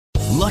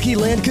Lucky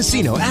Land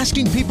Casino,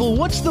 asking people,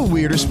 what's the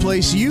weirdest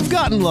place you've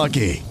gotten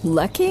lucky?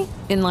 Lucky?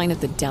 In line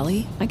at the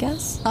deli, I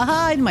guess?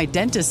 Aha, in my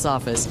dentist's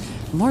office.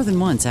 More than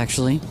once,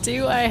 actually.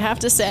 Do I have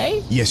to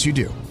say? Yes, you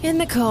do. In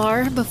the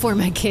car before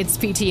my kids'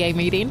 PTA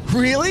meeting.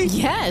 Really?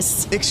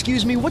 Yes.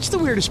 Excuse me, what's the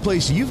weirdest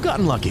place you've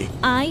gotten lucky?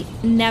 I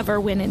never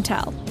win and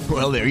tell.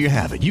 Well, there you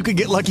have it. You can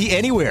get lucky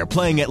anywhere,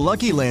 playing at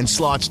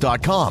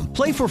LuckyLandSlots.com.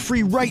 Play for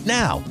free right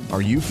now.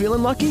 Are you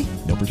feeling lucky?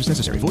 No purchase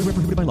necessary. Void where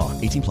prohibited by law.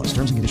 18 plus.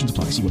 Terms and conditions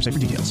apply. See website for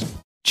details.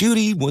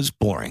 Judy was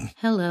boring.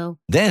 Hello.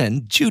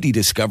 Then Judy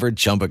discovered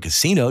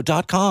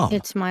ChumbaCasino.com.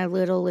 It's my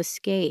little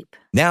escape.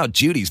 Now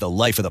Judy's the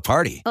life of the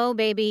party. Oh,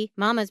 baby,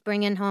 mama's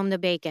bringing home the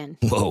bacon.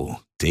 Whoa,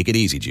 take it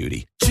easy,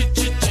 Judy.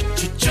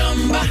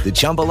 The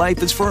Chumba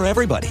life is for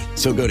everybody.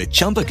 So go to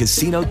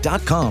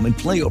ChumbaCasino.com and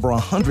play over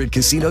 100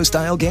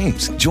 casino-style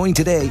games. Join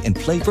today and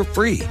play for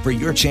free for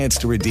your chance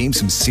to redeem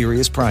some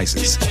serious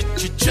prizes.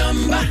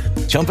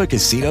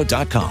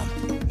 ChumbaCasino.com.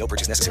 No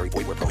purchase necessary.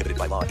 Void where prohibited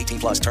by law. 18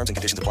 plus terms and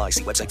conditions apply.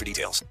 See website for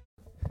details.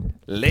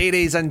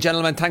 Ladies and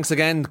gentlemen, thanks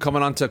again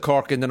coming on to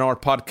Cork in the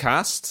North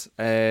podcast.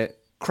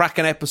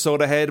 Cracking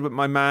episode ahead with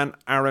my man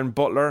Aaron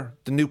Butler,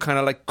 the new kind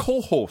of like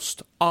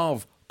co-host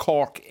of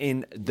Cork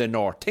in the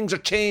North. Things are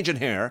changing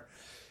here.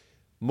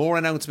 More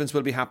announcements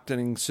will be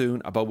happening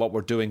soon about what we're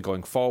doing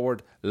going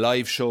forward.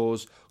 Live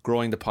shows,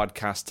 growing the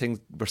podcast. Things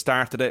we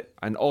started it,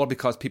 and all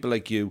because people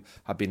like you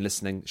have been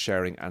listening,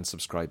 sharing and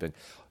subscribing.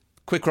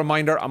 Quick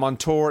reminder, I'm on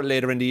tour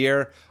later in the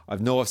year. I've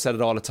said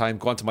it all the time.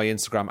 Go onto my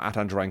Instagram at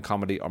Andrew Ryan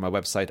Comedy or my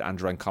website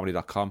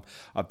andrewryancomedy.com.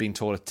 I've been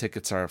told that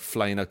tickets are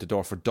flying out the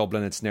door for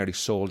Dublin. It's nearly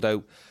sold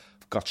out.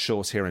 I've got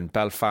shows here in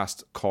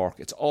Belfast, Cork.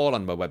 It's all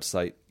on my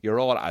website. You're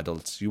all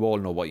adults. You all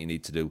know what you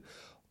need to do.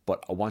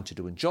 But I want you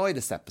to enjoy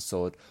this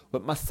episode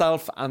with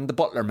myself and the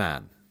Butler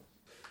man.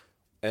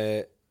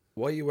 Why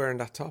are you wearing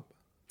that top?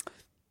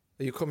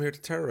 Are you come here to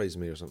terrorise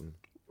me or something?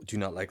 Do you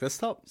not like this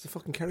top? It's a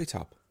fucking Kerry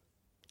top.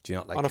 Do you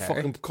not like on a Kerry?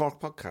 fucking Cork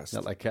podcast?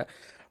 Not like Kerry.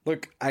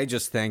 Look, I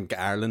just think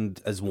Ireland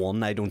is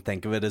one. I don't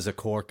think of it as a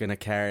Cork and a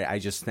Kerry. I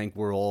just think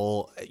we're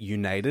all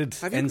united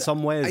in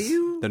some ways.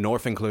 The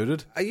North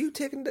included. Are you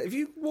taking... If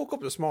you woke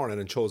up this morning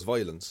and chose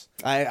violence...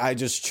 I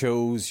just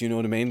chose, you know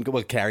what I mean?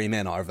 Well, Kerry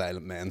men are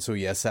violent men, so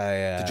yes,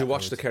 I... Did you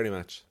watch the Kerry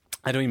match?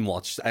 I don't even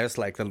watch. I just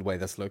like the way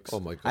this looks. Oh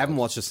my God. I haven't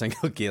watched a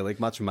single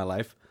Gaelic match in my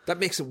life. That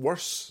makes it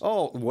worse.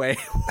 Oh, way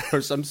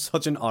worse. I'm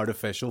such an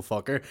artificial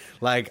fucker.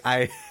 Like,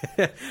 I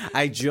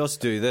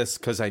just do this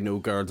because I know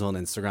girls on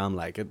Instagram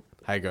like it.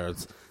 Hi,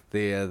 girls.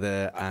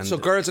 So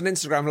girls on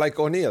Instagram like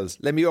O'Neill's.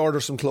 Let me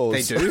order some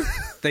clothes. They do.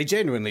 They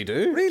genuinely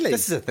do. Really?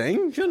 This is a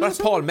thing. That's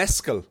Paul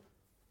Mescal.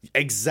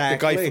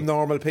 Exactly. The guy from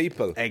Normal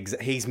People.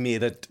 He's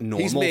made it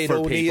normal for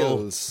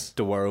O'Neill's. People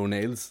to wear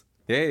O'Neill's.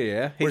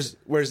 Yeah.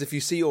 Whereas if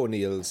you see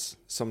O'Neill's,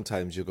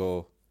 sometimes you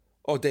go,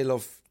 oh, they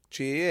love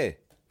GAA.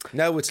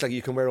 Now it's like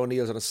you can wear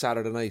O'Neill's on a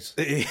Saturday night.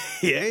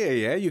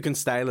 Yeah. You can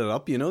style it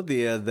up, you know,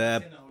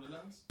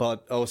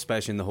 but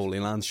especially in the Holy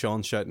Land,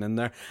 Sean shouting in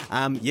there.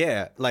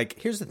 Like,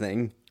 here's the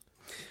thing.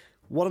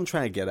 What I'm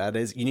trying to get at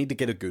is you need to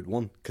get a good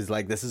one because,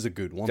 like, this is a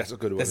good one. That's a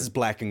good one. This is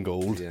black and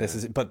gold. Yeah.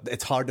 But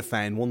it's hard to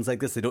find ones like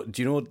this. Do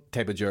you know what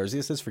type of jersey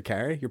this is for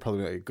Kerry? You're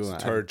probably going.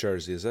 It's third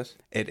jersey, is it?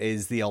 It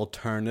is the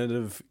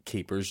alternative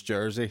keeper's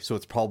jersey, so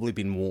it's probably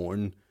been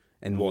worn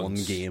in one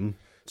game.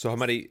 So how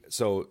many?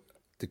 So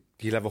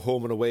you'll have a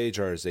home and away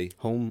jersey,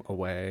 home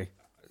away,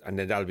 and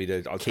then that'll be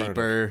the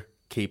alternative.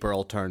 Keeper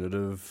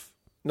alternative.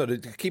 No, the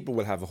keeper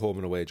will have a home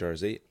and away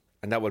jersey.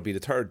 And that would be the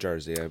third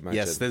jersey, I imagine.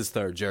 Yes, there's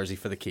third jersey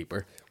for the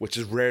keeper. Which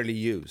is rarely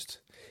used.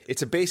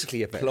 It's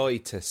basically a ploy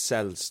to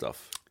sell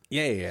stuff.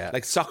 Yeah.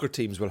 Like soccer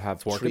teams will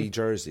have 3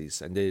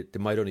 jerseys and they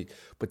might only...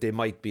 But they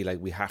might be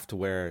like, we have to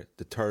wear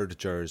the third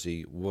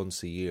jersey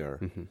once a year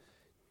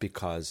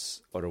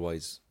because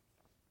otherwise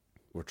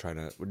we're trying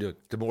to...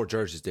 The more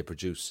jerseys they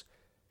produce,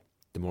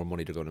 the more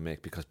money they're going to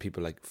make because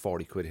people like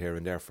 40 quid here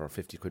and there for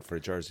 50 quid for a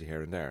jersey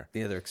here and there.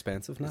 Yeah, they're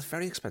expensive now. It's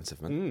very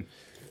expensive, man.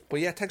 But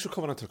yeah, thanks for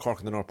coming on to the Cork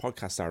in the North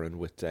podcast, Aaron,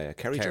 with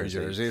Kerry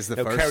jersey. Is the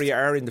now, first. Kerry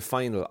are in the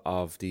final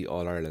of the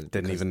All-Ireland.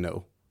 Didn't even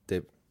know.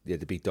 They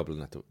beat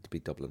Dublin.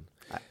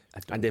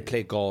 And they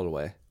play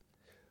Galway.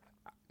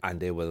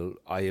 And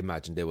I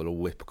imagine they will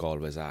whip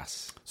Galway's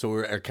ass. So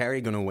are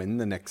Kerry going to win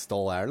the next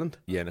All-Ireland?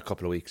 Yeah, in a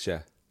couple of weeks,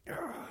 yeah.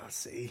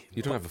 See.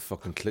 You don't have a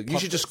fucking clue. You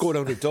should just go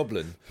down to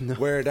Dublin,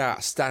 wear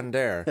that, stand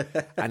there,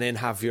 and then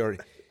have your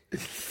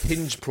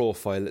hinge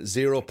profile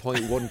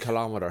 0.1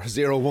 kilometre,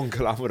 0.1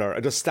 kilometre,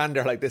 and just stand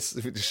there like this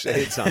with the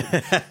shades on,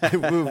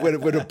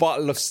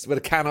 with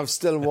a can of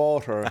still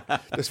water.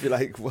 Just be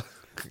like,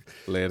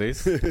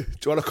 ladies, do you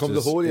want to come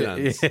to Holy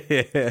Land?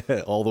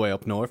 Yeah, all the way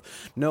up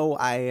north. No,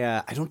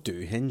 I don't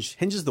do Hinge.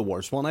 Hinge is the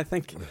worst one, I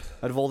think,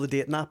 out of all the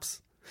dating apps.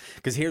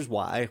 Because here's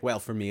why. Well,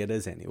 for me it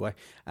is anyway.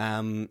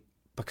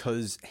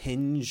 Because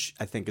Hinge,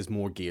 I think, is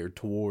more geared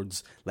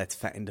towards let's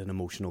find an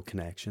emotional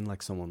connection,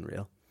 like someone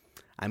real.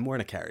 I'm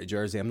wearing a Kerry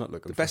jersey. I'm not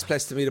looking The best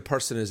place to meet a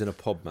person is in a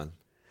pub, man.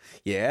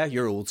 Yeah,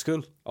 you're old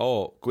school.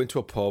 Oh, go into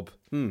a pub.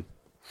 Play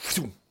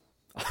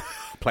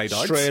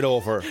darts. Straight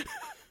over.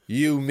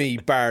 you, me,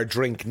 bar,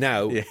 drink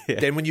now. Yeah.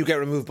 Then when you get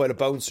removed by the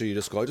bouncer, you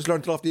just go, I just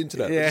learned it off the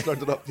internet. I just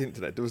learned it off the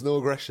internet. There was no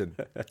aggression.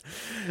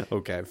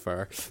 Okay,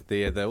 fair.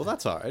 Well,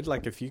 that's all right.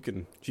 Like, if you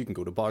can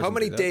go to bars. How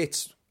many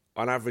dates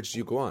on average do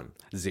you go on?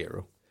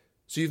 0.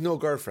 So you've no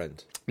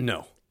girlfriend?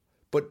 No.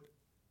 But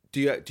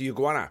do you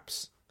go on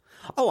apps?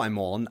 Oh, I'm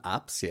on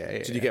apps, yeah.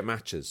 Did you get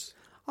matches?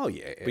 Oh,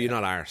 yeah. But you're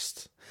not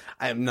arsed?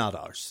 I am not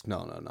arsed.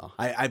 No.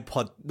 I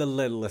put the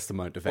littlest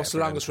amount of effort. What's the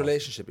longest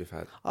relationship you've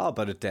had? Oh,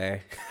 about a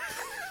day.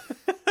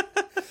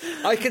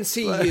 I can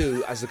see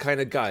you as the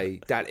kind of guy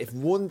that if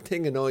one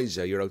thing annoys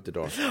you, you're out the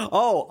door.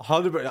 Oh,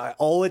 100%.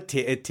 Oh,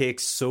 it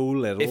takes so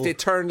little. If they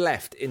turn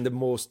left in the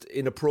most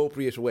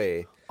inappropriate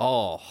way.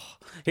 Oh,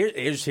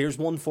 here's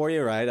one for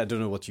you, right? I don't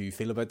know what you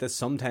feel about this.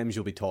 Sometimes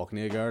you'll be talking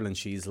to a girl and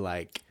she's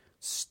like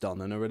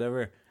stunning or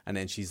whatever, and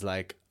then she's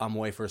like, I'm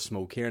away for a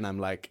smoke here, and I'm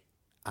like,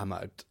 I'm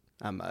out.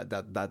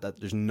 That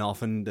there's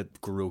nothing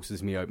that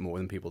grosses me out more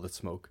than people that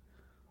smoke.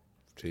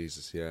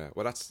 Jesus, yeah.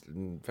 Well, that's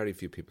very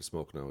few people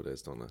smoke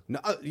nowadays, don't they? No,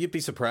 you'd be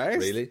surprised.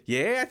 Really?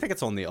 Yeah, I think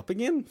it's on the up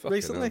again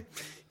recently.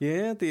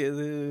 Hell.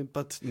 Yeah,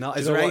 but no.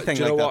 Is there anything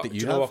like that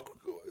you have?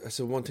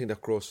 So one thing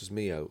that grosses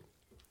me out.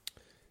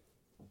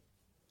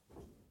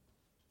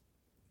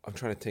 I'm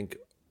trying to think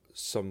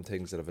some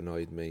things that have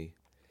annoyed me.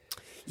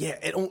 Yeah,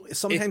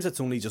 sometimes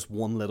it's only just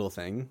one little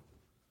thing.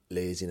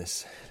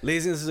 Laziness.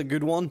 Laziness is a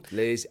good one.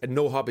 Lazy and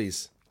no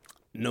hobbies.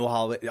 No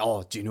hobby.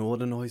 Oh, do you know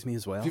what annoys me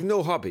as well? If you've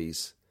no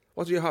hobbies,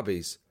 what are your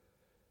hobbies?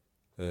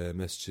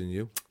 Messaging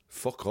you.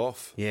 Fuck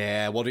off.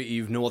 Yeah,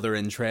 you've no other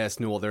interest,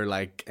 no other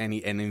like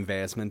any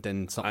investment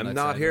in something. I'm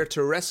not here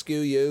to rescue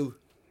you.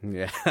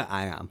 Yeah,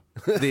 I am.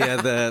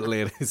 The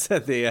ladies,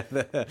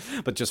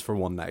 but just for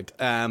one night.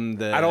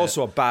 And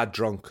also a bad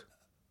drunk.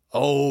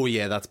 Oh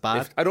yeah, that's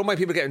bad. I don't mind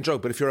people getting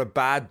drunk, but if you're a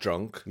bad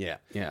drunk, yeah,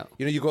 you know,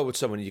 you go out with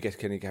someone, you get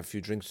kind of have a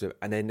few drinks with them,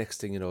 and then next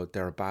thing you know,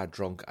 they're a bad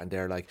drunk, and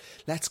they're like,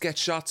 "Let's get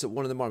shots at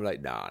 1 a.m." I'm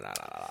like, "No."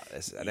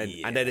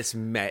 And then it's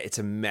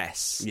a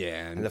mess.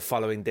 Yeah, and the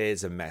following day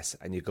is a mess,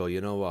 and you go,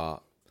 you know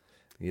what?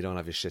 You don't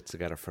have your shit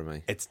together for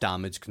me. It's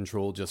damage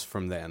control just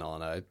from then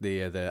on out.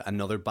 The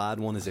another bad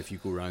one is if you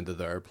go around to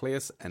their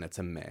place and it's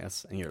a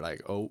mess, and you're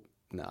like, "Oh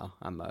no,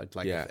 I'm out."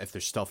 Like if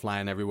there's stuff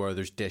lying everywhere,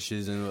 there's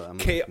dishes, and I'm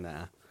like,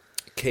 nah.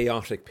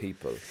 Chaotic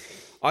people.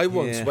 I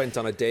once went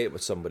on a date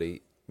with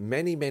somebody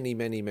many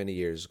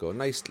years ago.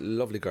 Nice,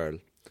 lovely girl.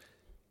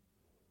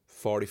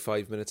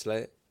 45 minutes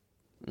late.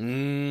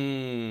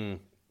 And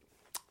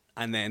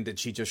then did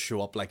she just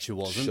show up like she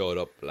wasn't? Showed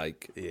up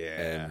like...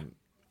 Yeah.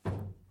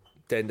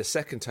 Then the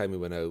second time we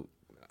went out,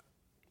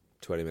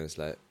 20 minutes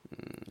late.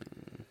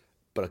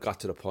 But it got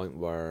to the point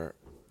where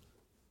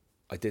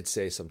I did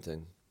say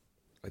something.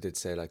 I did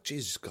say like,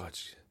 Jesus God.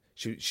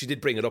 She did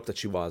bring it up that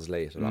she was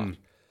late a lot.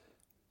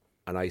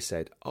 And I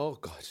said, oh,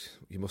 God,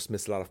 you must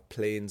miss a lot of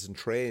planes and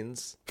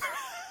trains.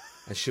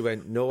 And she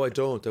went, no, I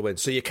don't. I went,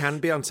 so you can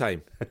be on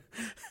time.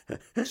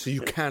 So you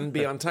can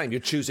be on time.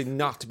 You're choosing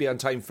not to be on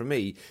time for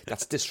me.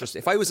 That's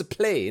disrespectful. If I was a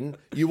plane,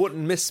 you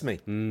wouldn't miss me.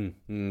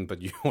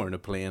 But you weren't a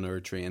plane or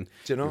a train.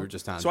 Do you know? You were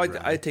just so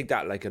I think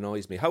that like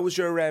annoys me. How was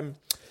your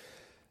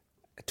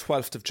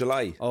 12th of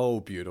July? Oh,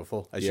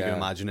 beautiful. As you can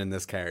imagine in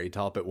this Kerry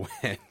top, it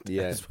went.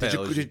 Yeah.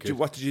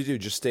 What did you do?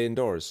 Just stay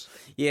indoors?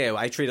 Yeah,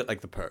 I treat it like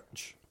the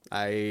purge.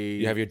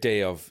 You have your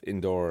day of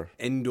indoor,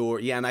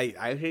 yeah, and I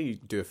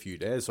actually do a few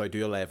days. So I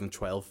do 11,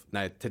 12.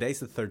 Now today's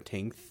the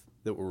 13th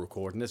that we're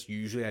recording this.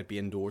 Usually I'd be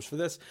indoors for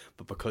this,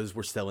 but because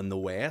we're still in the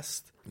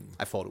West,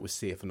 I thought it was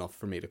safe enough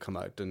for me to come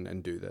out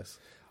and do this.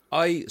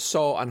 I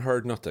saw and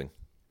heard nothing.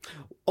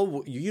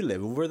 Oh, you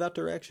live over that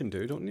direction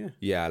too, don't you?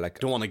 Yeah, like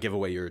don't want to give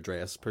away your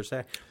address per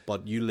se,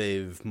 but you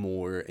live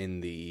more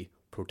in the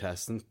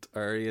Protestant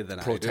area than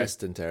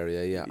Protestant I do.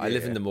 area, yeah. I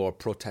live in the more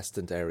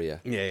Protestant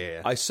area.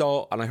 Yeah. I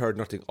saw and I heard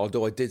nothing,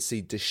 although I did see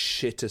the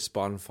shittest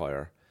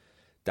bonfire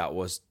that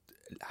was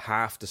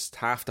half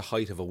the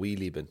height of a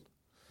wheelie bin.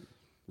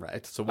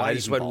 Right. So why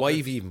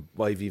have you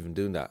even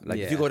doing that? Like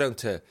if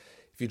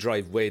you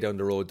drive way down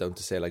the road down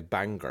to say like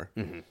Bangor,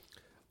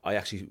 I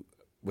actually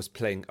was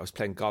playing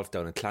golf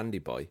down in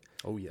Clandyboy.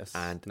 Oh yes.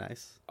 And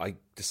nice. I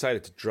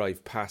decided to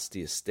drive past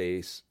the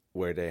estate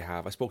where they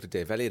have, I spoke to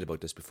Dave Elliott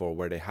about this before,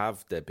 where they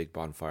have the big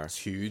bonfire. It's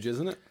huge,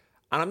 isn't it?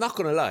 And I'm not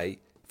going to lie,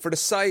 for the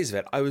size of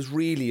it, I was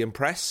really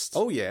impressed.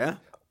 Oh, yeah.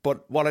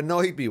 But what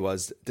annoyed me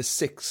was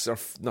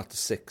not the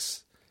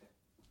six.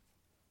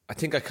 I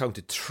think I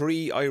counted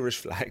 3 Irish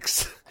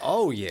flags.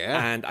 Oh,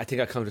 yeah. And I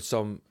think I counted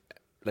some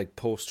like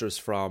posters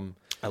from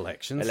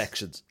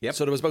elections. Yep.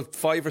 So there was about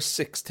 5 or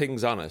 6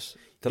 things on it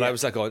that I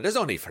was like, oh, there's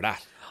no need for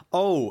that.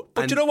 Oh,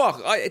 but you know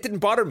what? It didn't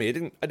bother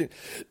me.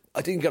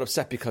 I didn't get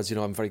upset because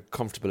I'm very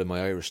comfortable in my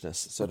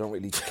Irishness, so I don't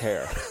really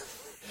care.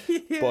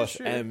 Yeah,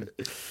 sure.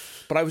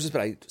 But I was just,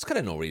 it's kind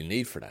of no real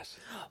need for that.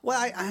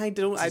 Well, I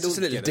don't. It's just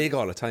a little dig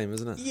all the time,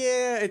 isn't it?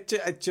 Yeah,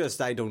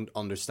 I don't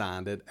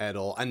understand it at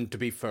all. And to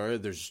be fair,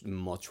 there's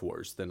much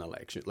worse than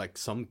election. Like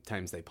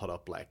sometimes they put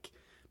up like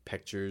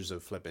pictures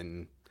of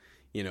flipping,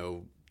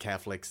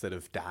 Catholics that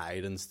have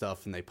died and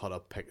stuff, and they put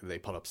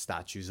up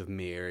statues of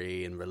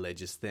Mary and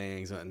religious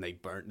things, and they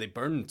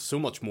burn so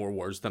much more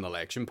worse than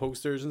election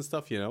posters and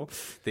stuff. You know,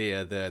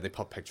 they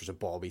put pictures of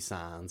Bobby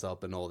Sands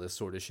up and all this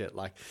sort of shit.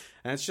 Like,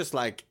 and it's just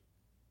like,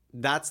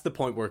 that's the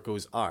point where it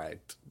goes, all right,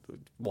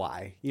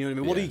 why? You know what I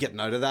mean? What are you getting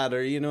out of that?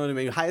 Or, you know what I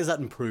mean? How is that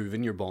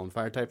improving your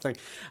bonfire type thing?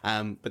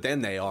 But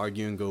then they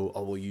argue and go,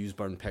 oh, well, you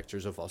burn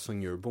pictures of us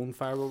on your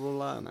bonfire, blah, blah,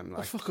 blah. And I'm like,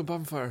 a fucking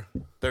bonfire.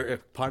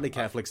 Apparently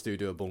Catholics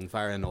do a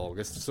bonfire in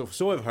August.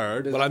 So I've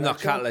heard. Well, I'm not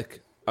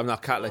Catholic. I'm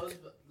not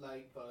Catholic.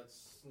 But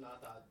it's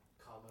not that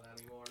common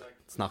anymore.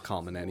 It's not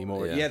common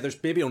anymore. Yeah. Yeah, there's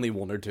maybe only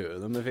one or two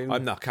of them.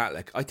 I'm not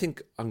Catholic. I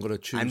think I'm going to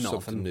choose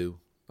something new.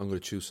 I'm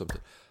going to choose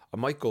something. I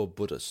might go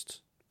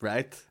Buddhist.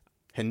 Right.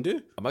 Hindu?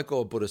 I might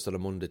go Buddhist on a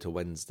Monday,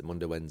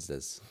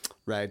 Wednesdays.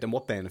 Right, and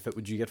what benefit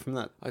would you get from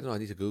that? I don't know, I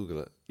need to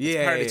Google it. Yeah,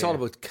 Apparently it's all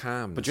about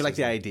calm. But you like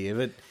the idea of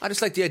it? I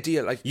just like the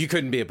idea, like... You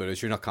couldn't be a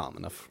Buddhist, you're not calm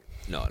enough.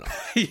 No.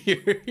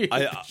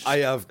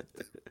 I have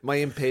my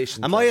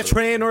impatience. Am I a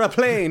train or a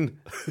plane?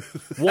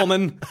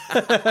 Woman.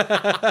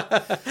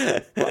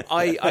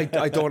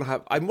 I don't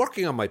have... I'm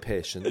working on my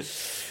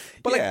patience.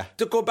 But like,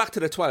 to go back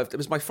to the 12th, it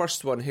was my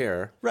first one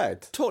here.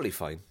 Right. Totally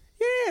fine.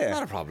 Yeah.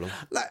 Not a problem.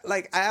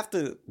 Like I have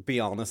to be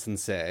honest and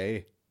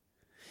say,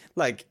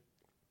 like,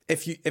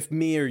 if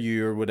me or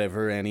you or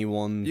whatever,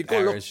 anyone you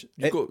can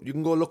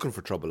go looking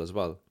for trouble as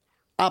well.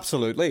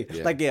 Absolutely.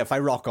 Yeah. Like, if I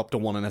rock up to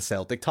one in a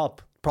Celtic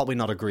top, probably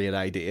not a great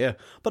idea.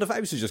 But if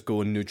I was to just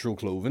go in neutral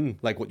clothing,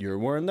 like what you're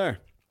wearing there,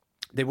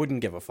 they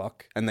wouldn't give a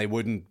fuck, and they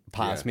wouldn't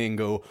pass me and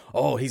go,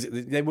 "Oh, he's."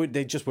 They would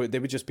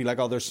just be like,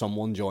 "Oh, there's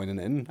someone joining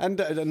in,"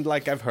 and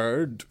like I've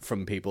heard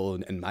from people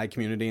in my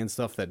community and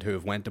stuff who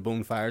have went to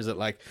bonfires that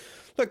like,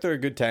 look, they're a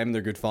good time,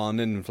 they're good fun,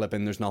 and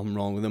flipping, there's nothing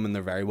wrong with them, and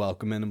they're very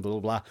welcoming and blah blah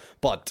blah.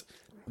 But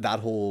that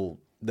whole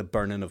the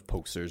burning of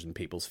posters and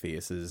people's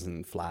faces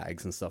and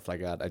flags and stuff like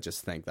that, I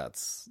just think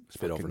that's a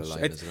bit over the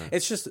line, isn't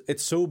it?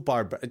 It's so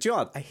barbaric. Do you know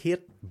what? I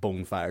hate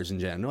bonfires in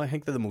general. I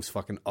think they're the most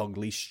fucking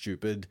ugly,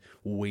 stupid,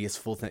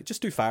 wasteful thing.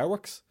 Just do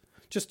fireworks.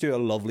 Just do a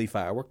lovely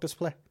firework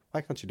display. Why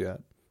can't you do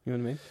that? You know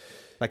what I mean?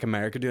 Like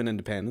America doing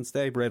Independence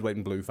Day, red, white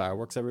and blue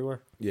fireworks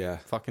everywhere. Yeah.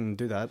 Fucking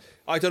do that.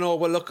 I don't know.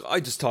 Well, look,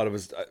 I just thought it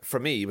was, for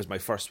me, it was my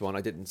first one.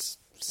 I didn't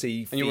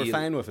see, and you were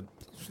fine with it?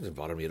 It didn't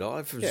bother me at all.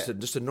 It was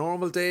just a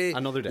normal day.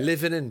 Another day.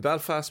 Living in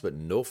Belfast with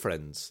no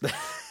friends.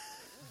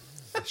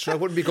 Sure, I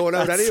wouldn't be going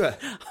out anyway.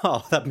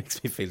 Oh, that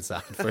makes me feel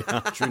sad for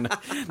Andrew.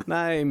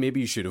 Nah,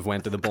 maybe you should have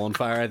went to the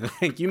bonfire. I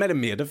think you might have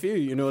made a few.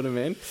 You know what I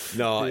mean?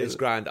 No, it's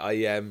grand.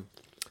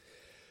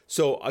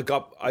 So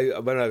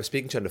when I was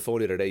speaking to you on the phone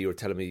the other day, you were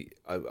telling me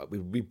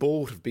we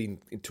both have been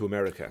to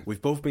America.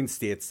 We've both been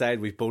stateside.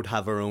 We both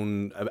have our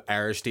own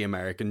Irish to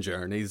American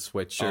journeys,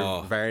 which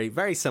are very,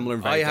 very similar.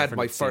 And very I had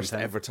my different first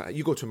ever time.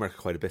 You go to America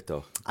quite a bit,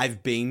 though.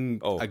 I've been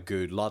a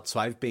good lot. So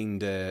I've been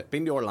to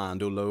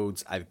Orlando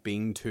loads. I've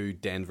been to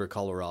Denver,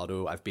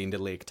 Colorado. I've been to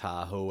Lake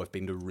Tahoe. I've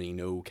been to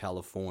Reno,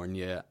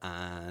 California,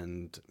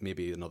 and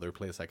maybe another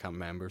place I can't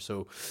remember.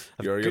 So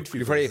you're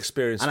very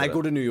experienced. And I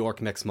go to New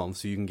York next month,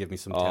 so you can give me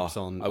some tips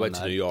on. I went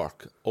to New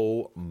York.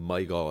 Oh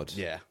my God.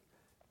 Yeah.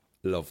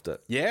 Loved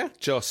it. Yeah?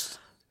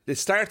 It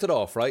started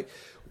off, right?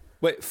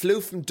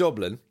 Flew from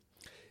Dublin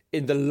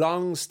in the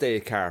long stay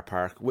car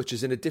park, which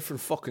is in a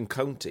different fucking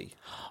county.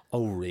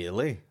 Oh,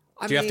 really?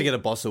 Do you have to get a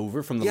bus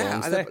over from the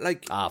long stay?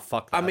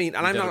 Fuck that. I mean,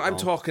 and I'm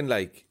talking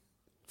like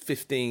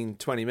 15,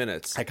 20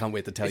 minutes. I can't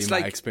wait to tell you my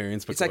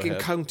experience. It's like in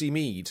County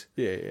Meath.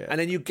 Yeah. And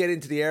then you get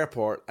into the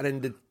airport, and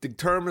then the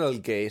terminal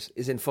gate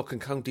is in fucking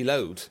County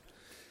Louth.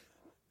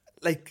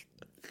 Like,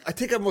 I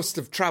think I must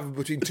have travelled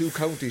between two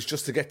counties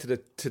just to get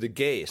to the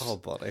gate. Oh,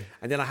 buddy.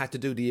 And then I had to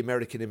do the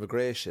American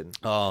immigration.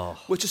 Oh.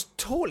 Which is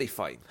totally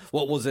fine.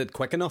 What, was it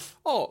quick enough?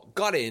 Oh,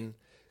 got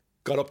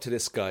up to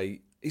this guy.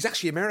 He's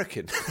actually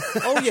American.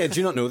 Oh, yeah. Do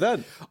you not know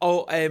that?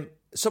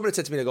 Somebody had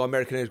said to me,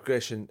 American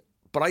immigration,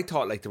 but I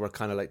thought like they were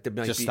kind of like... They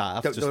might just be,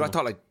 staff? I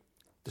thought like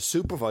the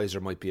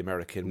supervisor might be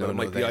American, but it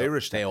might be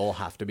Irish. They all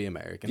have to be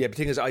American. Yeah, but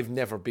the thing is, I've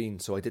never been,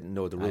 so I didn't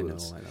know the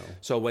rules. I know.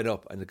 So I went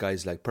up, and the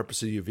guy's like,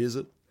 purpose of your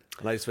visit?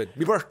 And I just went,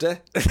 my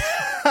birthday.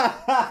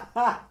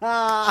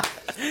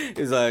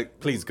 He's like,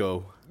 please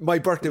go. My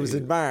birthday was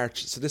in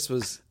March, so this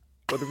was,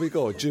 when did we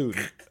go? June.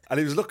 And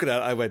he was looking at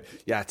it, I went,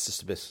 yeah, it's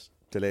just a bit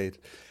delayed.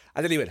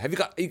 And then he went, have you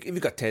got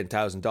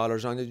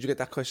 $10,000 on you? Did you get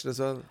that question as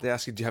well? They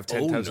ask you, do you have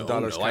 $10,000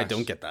 cash? No, I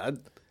don't get that.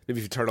 Maybe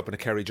if you turn up in a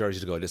Kerry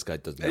jersey to go, this guy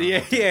doesn't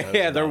have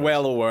Yeah, they're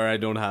well aware I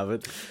don't have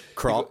it.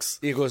 Crocs.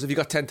 He goes, have you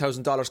got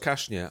 $10,000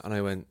 cash in you? And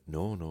I went,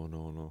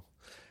 no.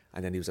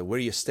 And then he was like, where are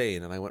you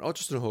staying? And I went,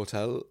 just in a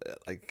hotel.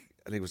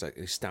 And he was like,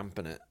 he's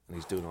stamping it and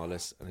he's doing all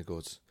this. And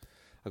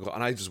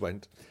and I just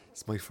went,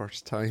 it's my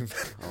first time.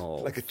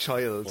 Like a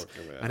child.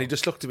 And he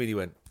just looked at me and he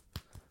went,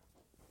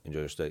 enjoy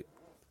your stay.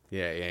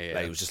 Yeah.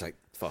 Like, he was just like,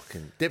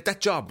 fucking, that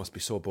job must be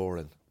so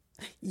boring.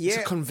 Yeah.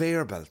 It's a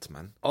conveyor belt,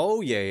 man.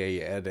 Oh, yeah,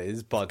 it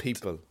is. But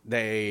people,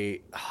 I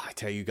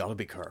tell you got to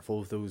be careful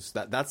with those.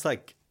 That's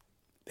like,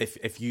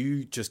 if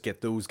you just get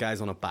those guys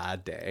on a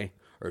bad day,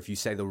 or if you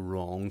say the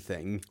wrong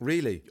thing.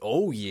 Really?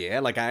 Oh yeah,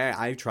 like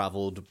I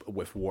traveled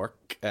with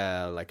work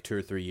like 2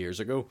 or 3 years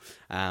ago,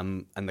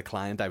 and the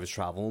client I was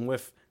traveling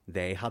with,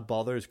 they had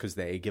bothers because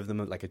they give them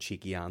like a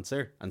cheeky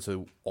answer, and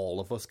so all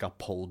of us got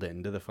pulled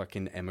into the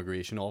fucking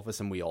immigration office,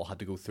 and we all had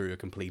to go through a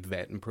complete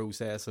vetting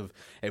process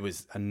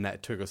and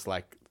it took us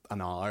like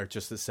an hour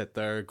just to sit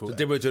there. So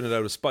they were doing it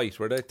out of spite,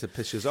 were they, to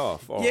piss you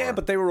off? Or? Yeah,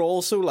 but they were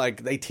also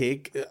like,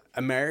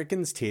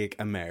 Americans take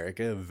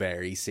America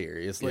very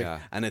seriously. Yeah.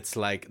 And it's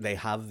like, they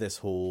have this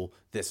whole,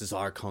 this is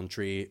our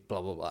country,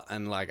 blah, blah, blah.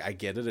 And like, I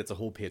get it, it's a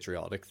whole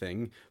patriotic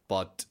thing.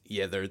 But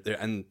yeah, they're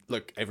and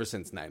look, ever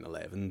since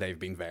 9/11, they've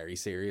been very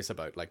serious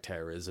about like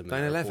terrorism.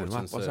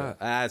 9/11, what's that?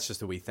 It's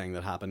just a wee thing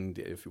that happened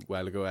a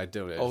while ago. I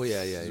don't know. Oh,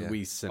 yeah.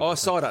 I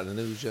saw that in the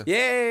news, yeah.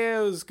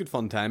 Yeah, it was a good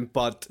fun time.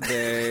 But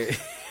they...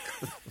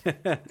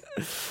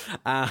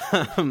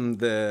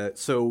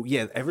 so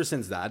yeah, ever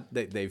since that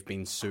they've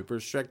been super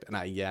strict, and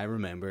I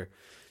remember,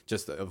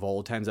 just of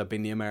all times I've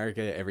been to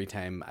America, every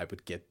time I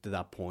would get to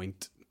that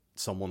point,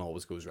 someone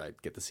always goes, right,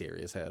 get the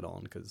serious head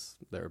on, because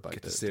they're about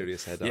get the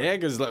serious head on. Yeah,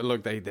 because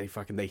look, they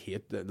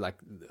hate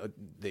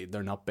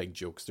they're not big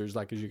jokesters,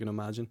 like, as you can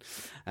imagine.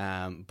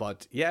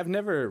 But yeah, I've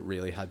never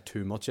really had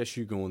too much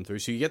issue going through.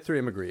 So you get through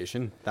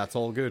immigration, that's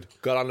all good.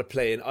 Got on the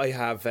plane. I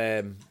have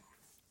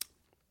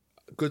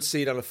good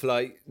seat on a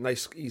flight,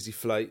 nice easy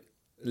flight.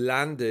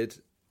 Landed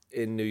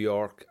in New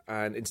York,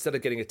 and instead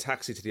of getting a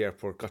taxi to the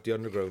airport, got the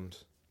underground.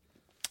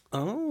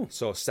 Oh,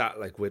 so sat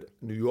like with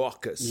New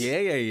Yorkers.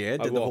 Yeah.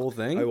 Did the whole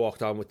thing. I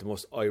walked on with the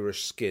most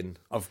Irish skin,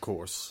 of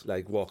course.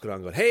 Like walking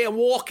on, going, "Hey, I'm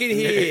walking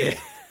here.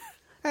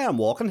 Hey, I'm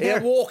walking here. Hey,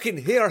 I'm walking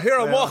here. Here,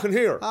 I'm walking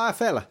here. Ah,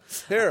 fella.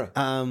 Here.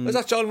 Is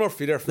that John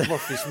Murphy there? From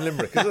Murphy's from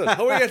Limerick, is it?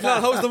 How are you getting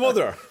on? How's the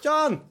mother?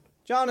 John,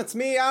 it's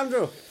me,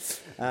 Andrew.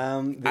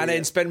 And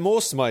then spend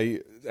most of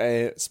my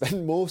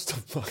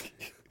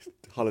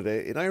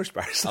holiday in Irish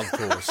bars.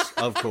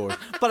 Of course.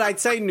 But I'd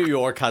say New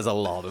York has a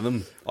lot of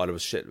them. Oh, there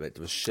was shit, mate.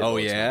 There was shit. Oh,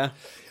 yeah?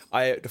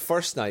 The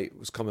first night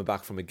was coming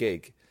back from a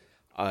gig.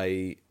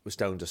 I was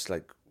down just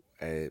like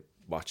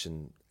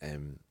watching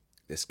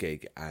this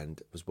gig,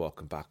 and was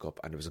walking back up,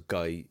 and there was a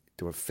guy,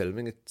 they were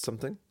filming it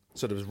something.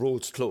 So there was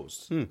roads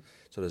closed.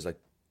 So there's like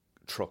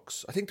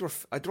trucks. I think they were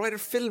either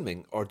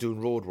filming or doing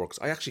road works.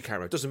 I actually can't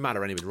remember. It doesn't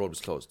matter anyway, the road was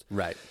closed.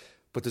 Right.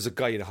 But there's a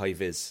guy in a high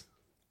vis,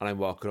 and I'm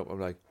walking up, I'm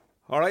like,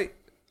 all right.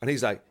 And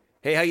he's like,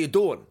 hey, how you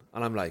doing?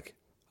 And I'm like,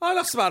 oh,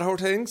 not so bad, how are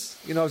things?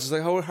 You know, just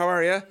like, how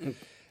are you?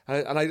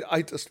 And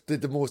I just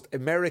did the most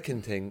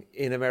American thing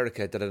in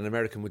America that an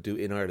American would do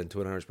in Ireland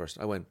to an Irish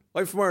person. I went,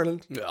 I'm from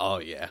Ireland. Oh,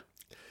 yeah.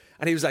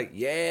 And he was like,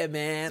 yeah,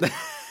 man.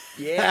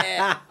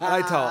 Yeah. And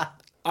I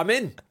thought, I'm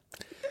in.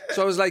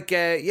 So I was like,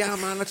 yeah,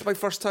 man, that's my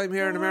first time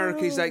here in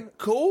America. He's like,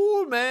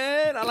 cool,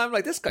 man. And I'm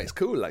like, this guy's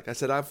cool. Like, I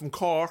said, I'm from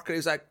Cork. And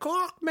he's like,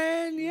 Cork,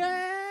 man,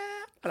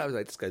 yeah. And I was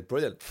like, this guy's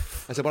brilliant.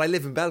 I said, well, I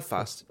live in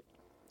Belfast.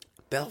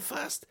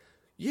 Belfast?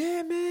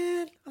 Yeah,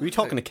 man. Were you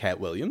talking to Cat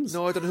Williams?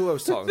 No, I don't know who I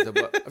was talking to,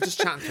 but I was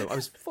just chatting to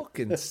him.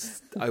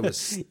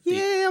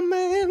 Yeah,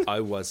 man.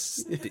 I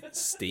was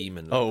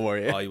steaming. Oh, were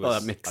you?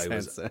 That makes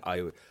sense.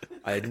 I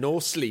had no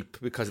sleep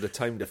because of the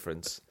time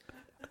difference.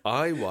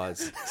 I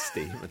was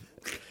steaming.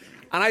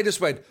 And I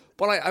just went,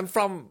 but I'm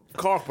from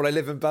Cork, but I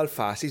live in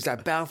Belfast. He's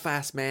like,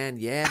 Belfast, man.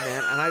 Yeah,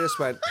 man. And I just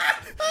went...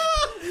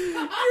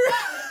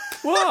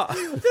 What?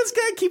 This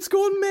guy keeps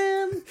going,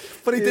 man.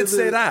 But he did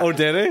say that. Oh,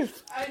 did he?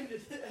 I'm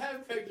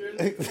picturing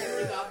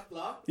that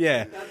block.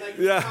 Yeah. That, like,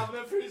 yeah. having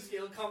a full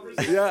scale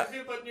conversation. Yeah.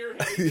 But in your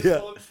head, yeah.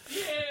 Going,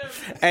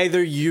 yeah.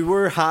 Either you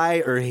were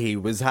high or he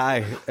was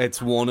high.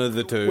 It's one of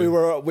the two.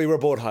 We were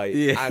both high.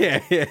 Yeah.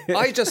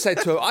 I just said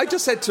to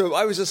him,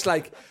 I was just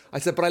like, I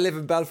said, but I live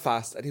in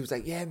Belfast. And he was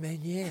like, yeah, man,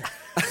 yeah.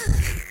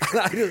 And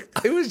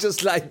I was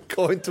just like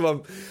going to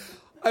him.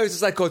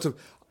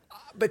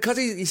 Because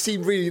he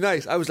seemed really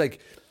nice.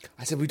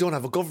 I said, we don't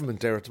have a government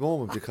there at the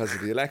moment because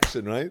of the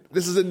election, right?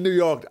 This is in New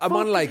York. I'm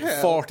on like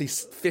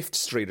 45th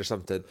Street or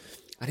something.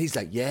 And he's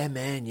like, yeah,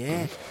 man,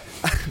 yeah.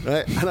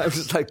 Right? And I was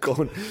just like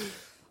going...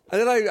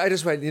 And then I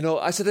just went, you know,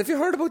 I said, have you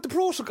heard about the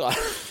protocol?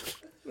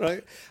 Right?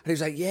 And he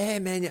was like, yeah,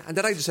 man, yeah. And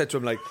then I just said to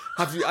him, like,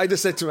 have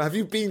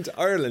you been to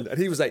Ireland? And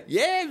he was like,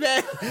 yeah,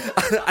 man.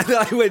 And then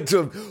I went to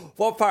him,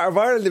 what part of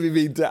Ireland have you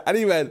been to? And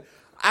he went,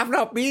 I've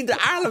not been to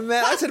Ireland,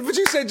 man. I said, but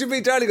you said you've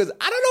been to Ireland. He goes,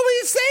 I don't know what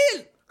you're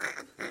saying.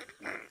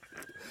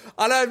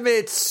 And I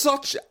made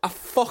such a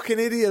fucking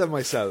idiot of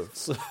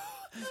myself.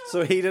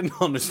 So he didn't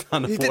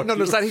understand. He didn't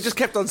understand. He just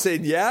kept on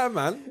saying, yeah,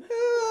 man.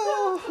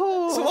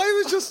 So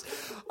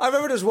I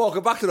remember just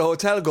walking back to the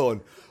hotel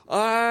going,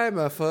 I'm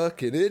a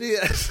fucking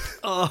idiot.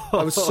 I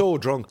was so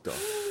drunk,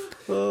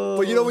 though.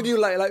 But you know, when you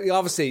like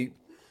obviously,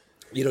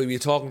 you know, when you're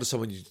talking to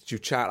someone, you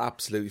chat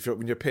absolutely.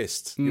 When you're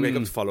pissed, you wake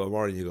up the following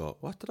morning and you go,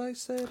 what did I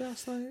say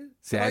last night?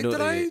 Did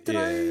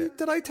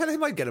I tell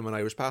him I'd get him an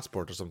Irish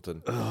passport or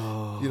something? You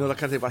know, that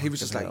kind of thing. But he was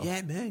just like,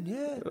 yeah, man,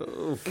 yeah.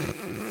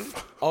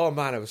 Oh,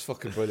 man, it was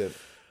fucking brilliant.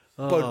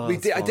 But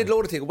I did a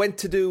load of things. Went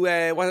to do,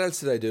 what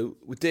else did I do?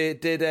 We did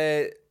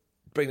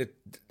bring it,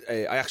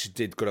 I actually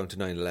did go down to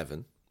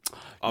 9/11.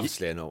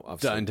 Obviously, I know.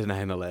 Obviously. Down to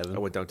 9/11. I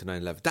went down to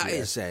 9/11. That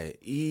is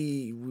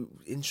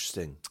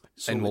interesting.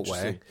 So In what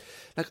interesting. way?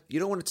 Like, you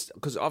know, when it's,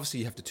 because obviously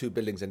you have the two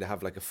buildings and they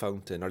have like a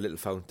fountain or a little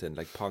fountain,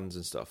 like ponds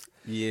and stuff.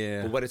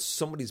 Yeah. But when it's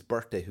somebody's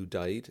birthday who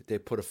died, they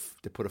put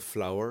a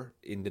flower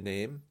in the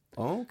name.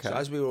 Oh, okay. So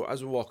as we were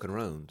walking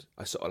around,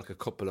 I saw like a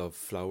couple of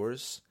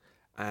flowers,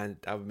 and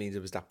that means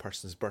it was that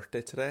person's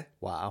birthday today.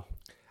 Wow.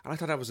 And I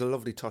thought that was a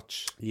lovely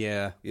touch.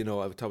 Yeah. You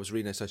know, I thought it was a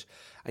really nice touch.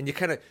 And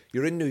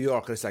you're in New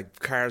York and it's like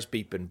cars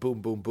beeping,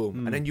 boom, boom,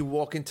 boom. And then you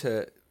walk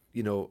into,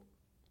 you know,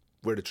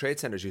 where the trade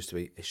centers used to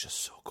be, it's just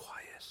so quiet.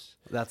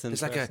 That's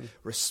It's interesting. like a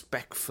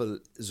respectful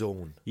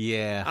zone.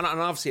 Yeah. And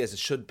obviously as it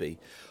should be.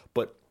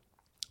 But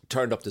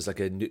turned up, there's like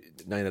a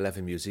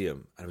 9/11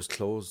 museum and it was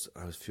closed.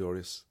 I was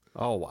furious.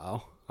 Oh,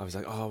 wow. I was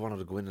like, I wanted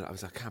to go in. I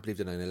was like, I can't believe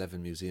the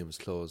 9/11 museum is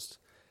closed.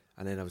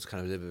 And then I was kind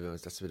of a little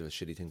bit, that's a bit of a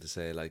shitty thing to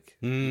say, like,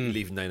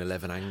 leaving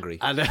 9/11 angry.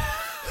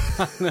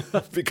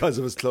 Because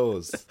it was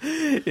closed.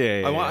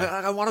 Yeah.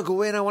 I want to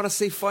go in. I want to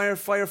see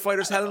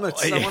firefighters'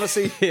 helmets. I want to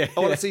see. I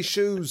want to see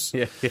shoes.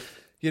 Yeah.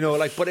 You know,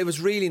 like, but it was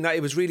really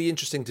it was really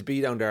interesting to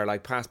be down there,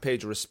 like, past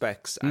page of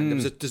respects.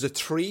 And there's a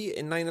tree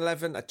in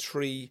 9/11, a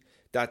tree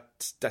that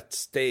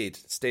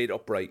stayed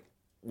upright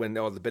when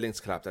all the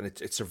buildings collapsed, and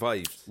it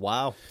survived.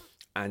 Wow.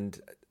 And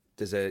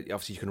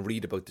obviously you can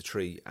read about the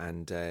tree,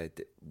 and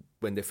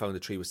when they found the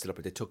tree was still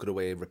up, they took it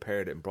away and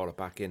repaired it and brought it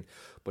back in.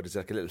 But there's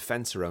like a little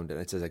fence around it,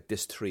 and it says like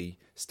this tree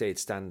stayed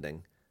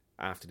standing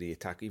after the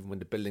attack. Even when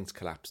the buildings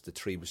collapsed, the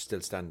tree was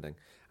still standing.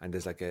 And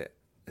there's like a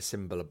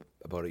symbol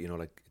about it, you know,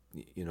 like,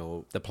 you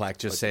know, The plaque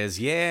just says,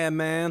 "Yeah,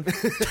 man."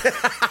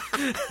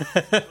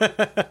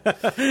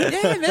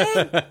 yeah,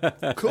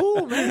 man,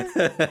 cool, man.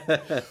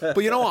 But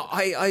you know what?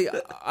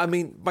 I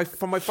mean,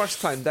 from my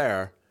first time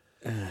there,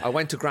 I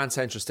went to Grand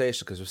Central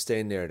Station because we're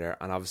staying near there,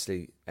 and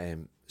obviously,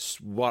 I'm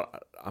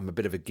a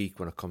bit of a geek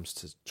when it comes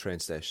to train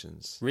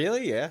stations.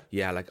 Really? Yeah.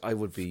 Yeah, like I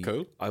would be.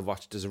 Cool. I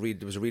watched. There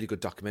was a really good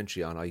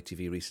documentary on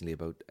ITV recently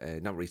about,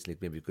 not recently,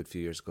 maybe a good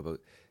few years ago, about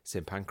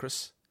St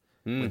Pancras.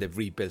 When they've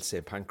rebuilt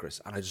St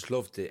Pancras, and I just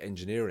loved the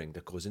engineering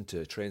that goes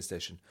into a train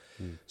station.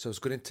 So I was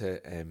going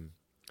into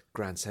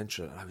Grand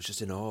Central, and I was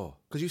just in awe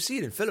because you see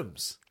it in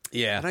films.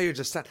 Yeah. And now you're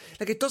just like,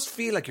 it does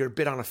feel like you're a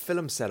bit on a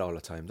film set all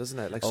the time, doesn't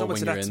it? Like, someone when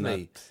said you're that to in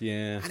me. that,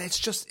 yeah. And it's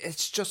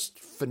just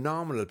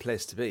phenomenal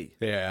place to be.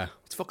 Yeah.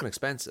 It's fucking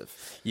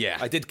expensive. Yeah.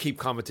 I did keep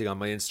commenting on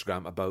my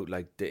Instagram about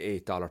like the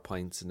 $8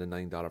 pints and the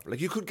 $9. Like,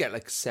 you could get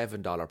like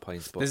 $7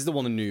 pints. But This is the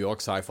one in New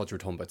York. So I thought you were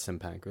talking about St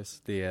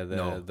Pancras,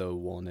 No. the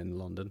one in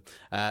London.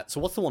 So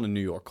what's the one in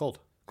New York called?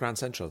 Grand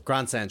Central.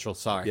 Grand Central.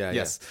 Sorry. Yeah,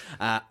 Yes.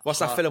 What's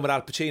that film with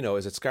Al Pacino?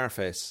 Is it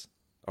Scarface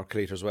or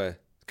Carlito's Way?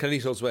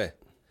 Carlito's Way.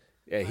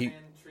 Yeah, And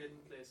Trading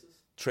Places.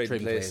 Trading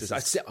Places.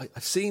 Places.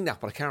 I've seen that,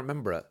 but I can't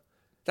remember it.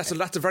 That's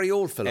a very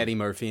old film. Eddie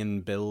Murphy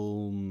and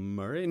Bill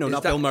Murray. No, Is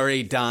not that- Bill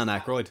Murray. Dan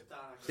Aykroyd.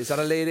 Is that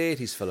a late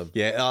 80s film?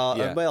 Yeah.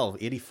 Yeah. Well,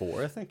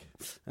 84, I think.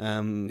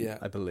 Yeah.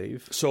 I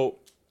believe. So,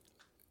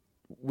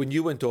 when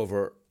you went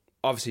over,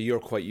 obviously you're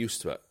quite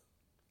used to it.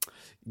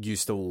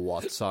 Used to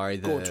what? Sorry,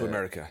 Going to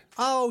America.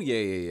 Oh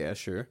yeah,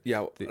 sure.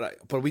 Yeah,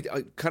 but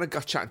I kind of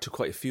got chatting to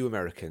quite a few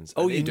Americans.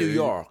 Oh, and you in do? New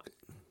York,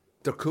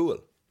 they're cool.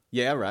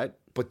 Yeah, right.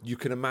 But you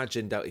can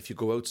imagine that if you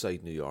go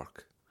outside New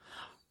York,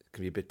 it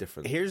can be a bit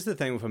different. Here's the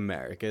thing with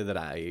America that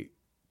I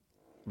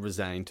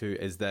resign to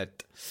is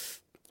that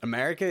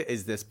America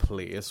is this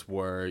place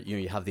where, you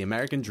know, you have the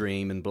American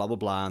dream and blah blah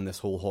blah and this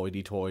whole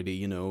hoity-toity,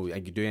 you know, I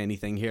could do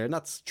anything here, and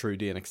that's true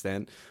to an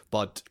extent.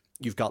 But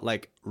you've got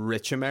like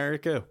rich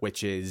America,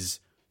 which is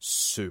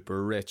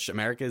super rich.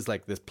 America is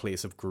like this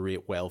place of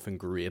great wealth and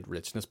great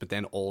richness, but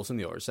then also on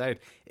the other side,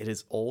 it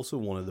is also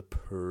one of the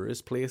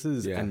poorest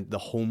places, Yeah. and the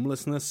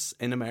homelessness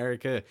in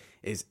America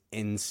is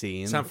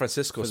insane. San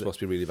Francisco is supposed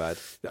to be really bad.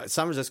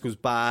 San Francisco's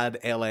bad.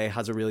 LA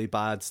has a really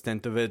bad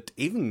stint of it.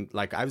 Even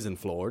like I was in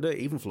Florida.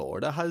 Even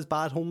Florida has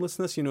bad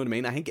homelessness. You know what I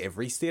mean? I think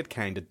every state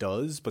kind of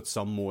does, but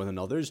some more than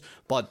others.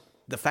 But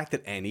the fact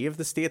that any of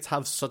the states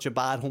have such a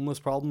bad homeless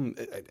problem,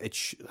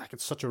 it's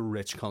such a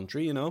rich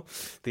country. You know,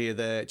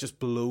 it just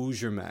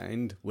blows your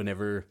mind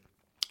whenever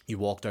you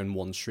walk down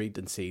one street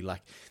and see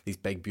like these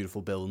big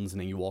beautiful buildings,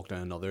 and then you walk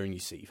down another and you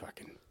see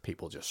fucking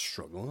people just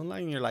struggling.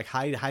 Like, and you're like,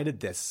 how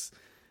did this?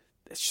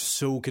 It's just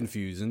so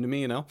confusing to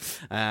me, you know.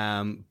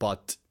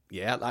 But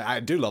yeah,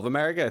 I do love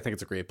America. I think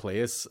it's a great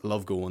place.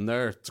 Love going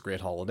there. It's a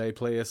great holiday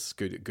place.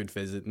 Good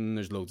visiting.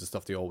 There's loads of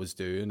stuff they always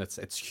do, and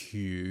it's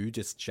huge.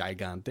 It's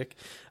gigantic.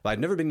 But I've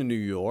never been to New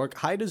York.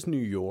 How does New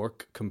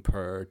York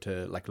compare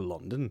to like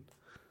London?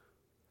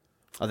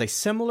 Are they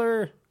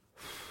similar?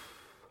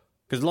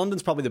 Because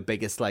London's probably the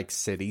biggest like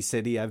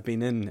city I've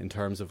been in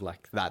terms of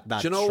like that. Do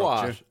you know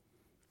structure. what?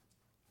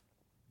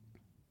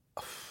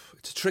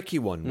 It's a tricky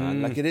one,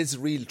 man. Like, it is a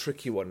real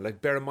tricky one.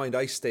 Like, bear in mind,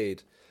 I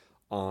stayed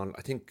on,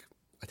 I think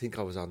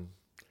I was on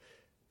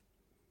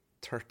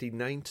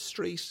 39th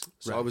Street.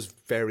 So Right.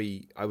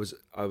 I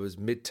was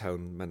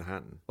Midtown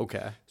Manhattan.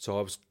 Okay. So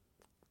I was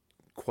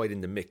quite in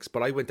the mix.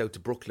 But I went out to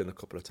Brooklyn a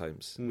couple of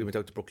times. We went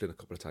out to Brooklyn a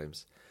couple of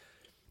times.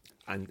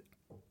 And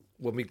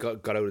when we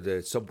got out of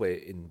the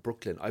subway in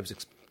Brooklyn, I was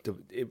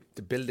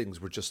the buildings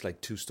were just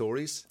like 2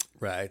 stories.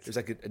 Right. It was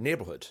like a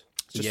neighborhood.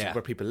 It's just Yeah.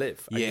 where people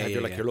live. And Yeah,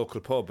 you had yeah, your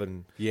local pub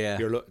and Yeah.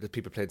 the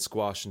people playing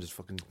squash and just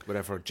fucking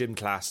whatever, gym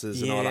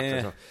classes and all that kind Yeah.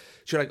 of stuff.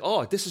 So you're like,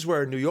 oh, this is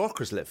where New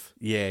Yorkers live.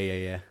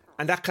 Yeah.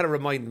 And that kind of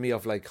reminded me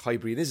of like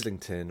Highbury in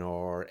Islington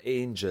or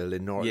Angel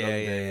in North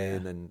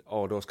London and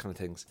all those kind of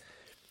things.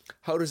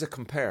 How does it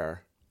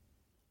compare?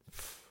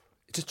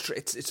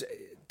 It's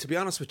to be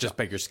honest with you, Just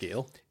bigger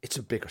scale. it's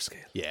a bigger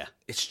scale. Yeah.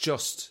 It's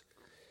just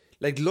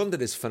like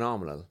London is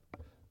phenomenal,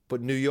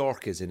 but New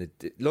York is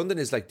London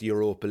is like the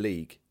Europa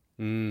League,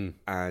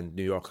 and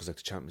New York is like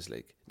the Champions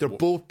League. They're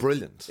both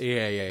brilliant.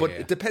 Yeah. But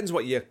it depends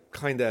what you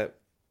kind of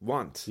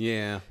want.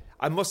 Yeah.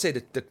 I must say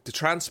that the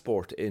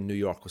transport in New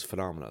York was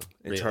phenomenal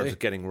in terms Really? of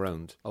getting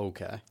around.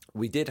 Okay.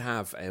 We did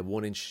have a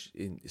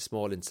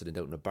small incident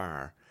out in a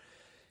bar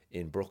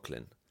in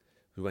Brooklyn.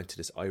 We went to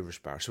this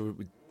Irish bar, so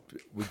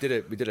we did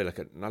it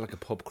like not like a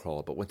pub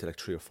crawl, but went to like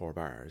 3 or 4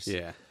 bars.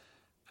 Yeah.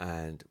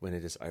 And went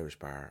to this Irish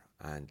bar,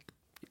 and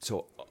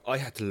so I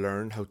had to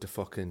learn how to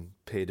fucking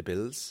pay the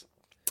bills.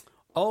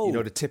 Oh, You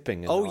know, the tipping.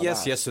 And Oh, all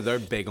yes, that. yes. So they're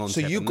big on.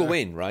 So you tipping go there.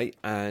 in, right,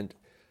 and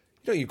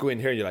you go in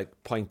here, and you're like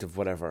pint of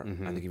whatever,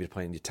 and they give you a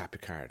pint, and you tap your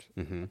card.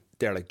 Mm-hmm.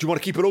 They're like, "Do you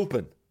want to keep it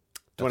open? Do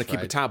you want to keep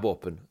a right. tab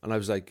open?" And I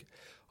was like,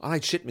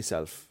 "I'd shit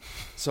myself."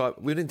 So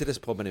we went into this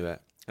pub anyway,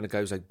 and the guy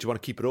was like, "Do you want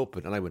to keep it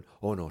open?" And I went,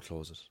 "Oh no,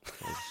 close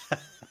it."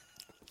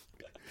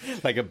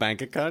 Like a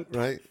bank account,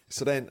 Right.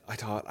 So then I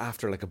thought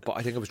after I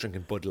think I was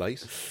drinking Bud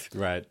Light,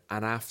 right?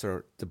 and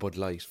after the Bud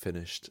Light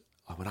finished,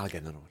 I went, "I'll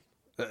get another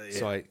one."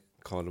 So I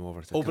called him over.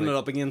 I said, Open "Can it I-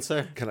 up again,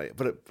 sir. Can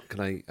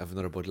I have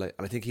another Bud Light?"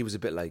 And I think he was a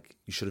bit like,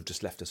 "You should have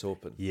just left us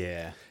open."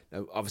 Yeah.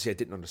 Now, obviously, I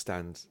didn't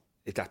understand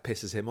if that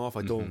pisses him off.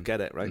 I don't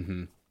get it, right?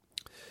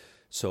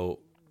 So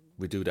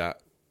we do that.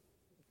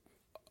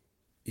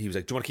 He was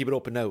like, "Do you want to keep it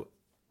open now?"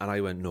 And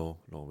I went, No,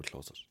 we'll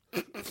close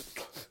it."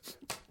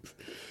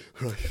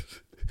 Right.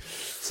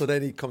 So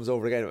then he comes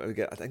over again.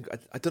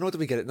 I don't know, did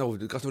we get it? No, we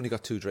only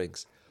got 2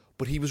 drinks.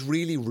 But he was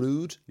really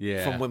rude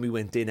Yeah. from when we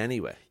went in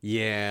anyway.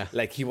 Yeah.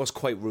 Like, he was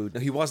quite rude. Now,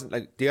 he wasn't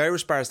like the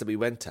Irish bars that we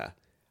went to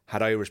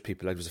had Irish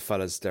people. Like, there was a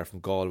fellas there from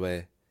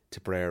Galway,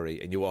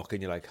 Tipperary, and you walk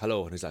in, you're like,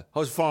 "Hello," and he's like,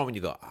 "How's the farm?" And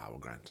you go, "We're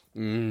grand."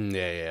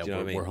 Yeah. Do you know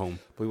what I mean? We're home.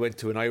 We went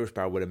to an Irish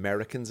bar with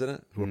Americans in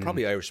it, who were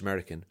probably Irish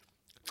American.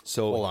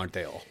 So Well, aren't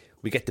they all?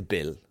 we get the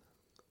bill,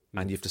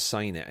 and you have to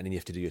sign it, and then you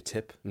have to do your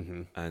tip.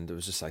 And it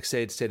was just like,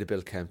 say the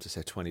bill came to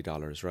say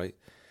 $20, right?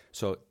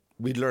 So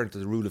we learned that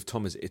the rule of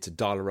thumb is it's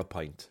 $1 a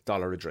pint,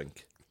 $1 a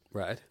drink.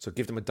 Right. So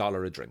give them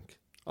 $1 a drink.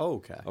 Oh,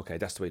 okay. Okay,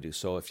 that's the way you do.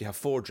 So if you have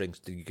 4 drinks,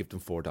 then you give them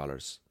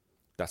 $4.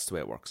 That's the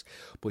way it works.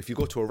 But if you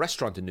go to a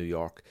restaurant in New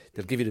York,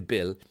 they'll give you the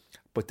bill,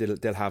 but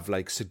they'll have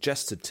like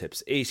suggested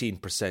tips,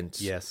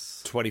 18%,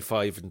 Yes.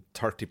 25% and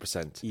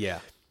 30%. Yeah.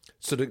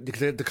 So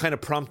they're kind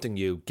of prompting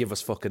you, give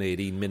us fucking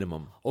 18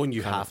 minimum. Oh, and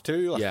you have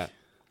to. Like, Yeah.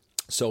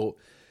 So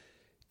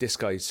this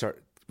guy,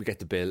 we get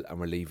the bill and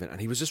we're leaving, and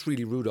he was just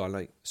really rude all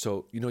night.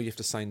 So you have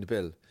to sign the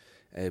bill.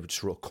 We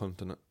just wrote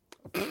 "cunt" on it.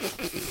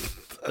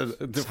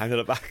 Just handed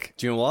it back.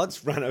 Do you know what?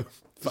 Ran out.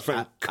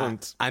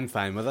 Cunt. I'm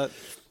fine with it,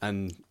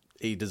 and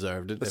he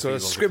deserved it. So I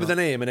scribbled the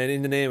name, and then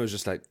in the name it was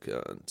just like,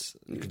 cunt.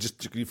 You could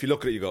just, if you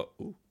look at it, you go,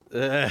 ooh.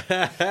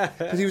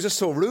 Because he was just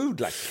so rude,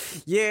 like.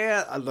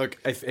 Yeah, look,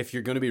 if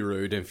you're going to be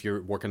rude, if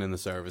you're working in the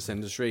service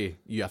industry,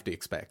 you have to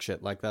expect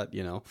shit like that,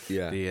 you know.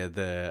 Yeah.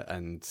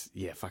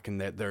 Fucking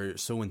they're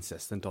so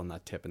insistent on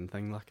that tipping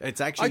thing. Like,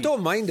 it's actually I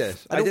don't mind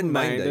it. I didn't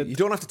mind it. You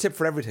don't have to tip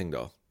for everything,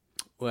 though.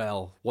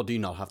 Well, what do you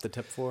not have to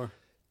tip for?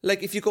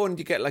 Like, if you go and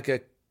you get like a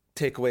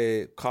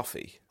takeaway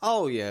coffee.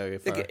 Oh yeah,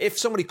 Like, if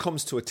somebody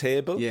comes to a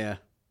table, yeah,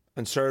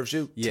 and serves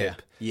you, yeah,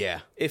 tip. yeah,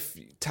 If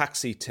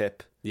taxi,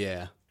 tip.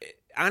 yeah.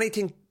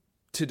 Anything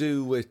to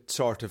do with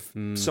sort of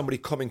somebody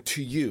coming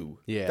to you.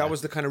 Yeah. That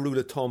was the kind of rule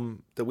of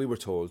thumb that we were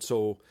told.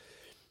 So,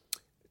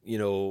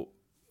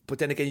 but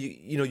then again,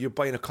 you're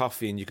buying a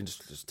coffee and you can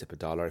just tip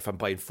 $1. If I'm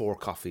buying 4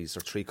 coffees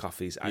or 3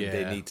 coffees and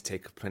they Yeah. need to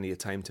take plenty of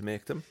time to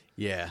make them.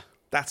 Yeah.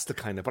 That's the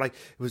kind of, but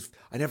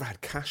I never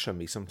had cash on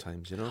me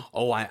sometimes,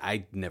 Oh,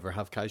 I never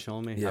have cash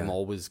on me. Yeah. I'm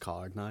always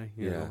card now,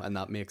 you Yeah. know, and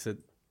that makes it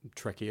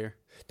trickier.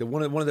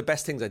 One of the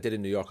best things I did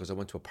in New York was I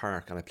went to a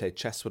park and I played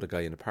chess with a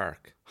guy in the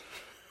park.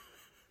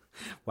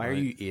 Why are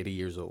you 80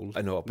 years old?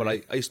 I know, but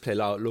I used to play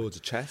loads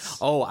of chess.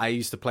 Oh, I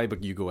used to play,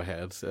 but you go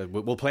ahead.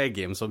 We'll play a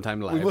game sometime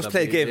live. We must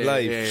play a game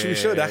live. We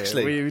should,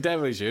 actually. We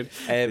definitely should.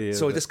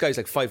 So this guy's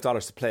like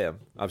 $5 to play him.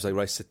 I was like,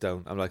 right, sit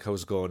down. I'm like,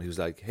 how's it going? He was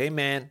like, hey,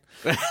 man.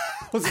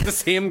 Was it the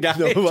same guy?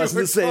 No, it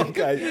wasn't the same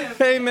guy.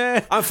 Hey,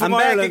 man. I'm from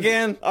back Ireland.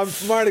 again. I'm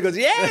from Ireland. He goes,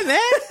 yeah, man.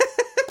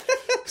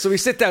 So we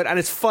sit down and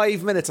it's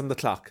 5 minutes on the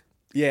clock.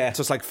 Yeah.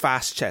 So it's like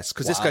fast chess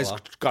because this guy's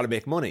got to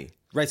make money.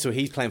 Right, so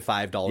he's playing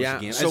 $5 Yeah,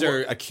 a game. so Is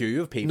there a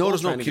queue of people? No,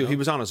 there's no trying to queue. go? He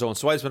was on his own.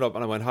 So I just went up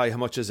and I went, hi, how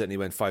much is it? And he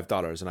went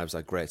 $5. And I was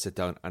like, great, sit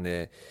down.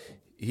 And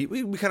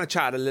we kind of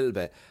chatted a little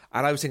bit.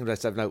 And I was thinking to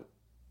myself, now,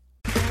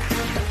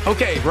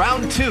 Okay,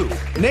 round 2.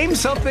 Name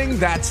something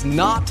that's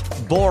not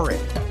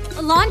boring.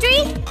 A laundry?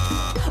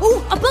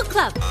 Ooh, a book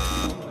club.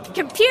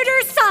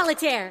 Computer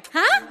solitaire,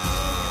 huh?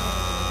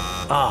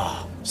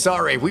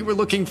 Sorry, we were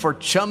looking for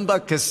Chumba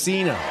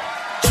Casino.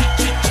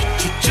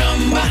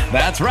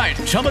 That's right.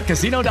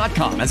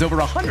 ChumbaCasino.com has over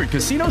 100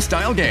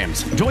 casino-style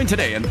games. Join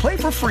today and play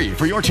for free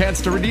for your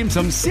chance to redeem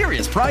some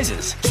serious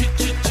prizes.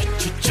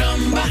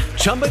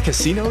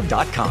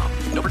 ChumbaCasino.com.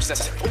 No purchase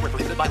necessary. Void where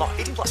prohibited by law.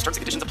 18 plus. Terms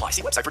and conditions apply.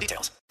 See website for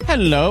details.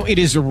 Hello, it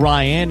is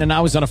Ryan, and I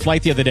was on a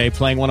flight the other day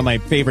playing one of my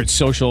favorite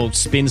social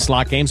spin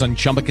slot games on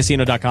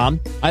ChumbaCasino.com.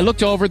 I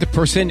looked over at the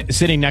person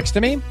sitting next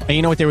to me, and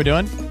you know what they were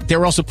doing? They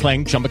were also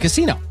playing Chumba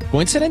Casino.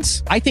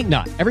 Coincidence? I think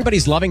not.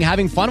 Everybody's loving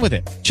having fun with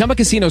it. Chumba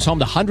Casino is home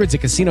to hundreds of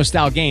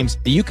casino-style games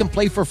that you can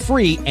play for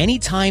free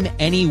anytime,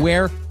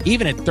 anywhere,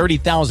 even at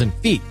 30,000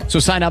 feet. So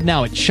sign up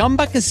now at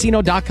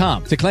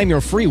ChumbaCasino.com to claim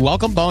your free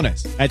welcome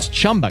bonus. That's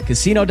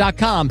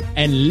ChumbaCasino.com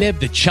and live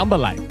the Chumba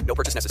life. No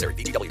purchase necessary.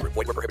 VGW. Void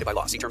where prohibited by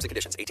law. See terms and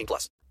conditions. 18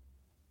 plus.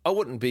 I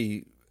wouldn't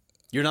be.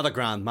 You're not a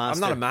grandmaster. I'm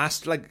not a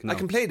master. Like, No. I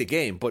can play the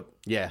game, but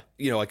Yeah.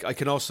 you know, I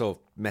can also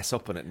mess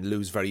up on it and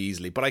lose very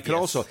easily. But I can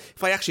also,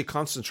 if I actually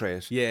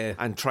concentrate, Yeah.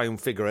 and try and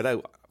figure it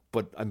out.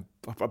 But I'll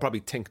probably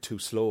think too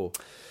slow.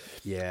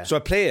 Yeah. So I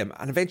play him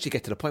and eventually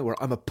get to the point where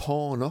I'm a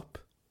pawn up.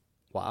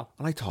 Wow.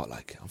 And I thought,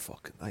 like, I'm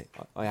fucking, I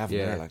have him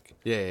Yeah. there, like,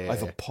 Yeah, I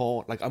have yeah. a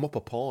pawn, like, I'm up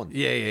a pawn.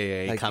 Yeah.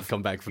 You Like, can't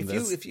come back from if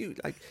this. if you,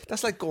 like,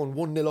 that's like going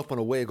 1-0 up on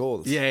away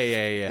goals. Yeah.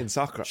 In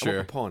soccer, I'm Sure.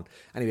 up a pawn.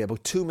 Anyway,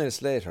 about 2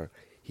 minutes later,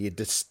 he had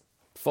just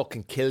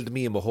fucking killed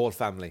me and my whole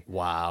family.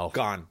 Wow.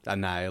 Gone.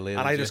 Annihilated.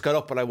 And I you. just got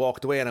up and I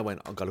walked away and I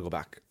went, I've got to go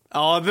back.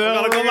 Oh, no. I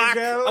gotta go back.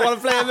 I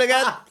want to play him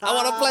again. I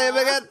want to play him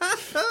again.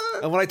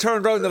 And when I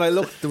turned around and I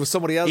looked, there was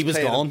somebody else. He was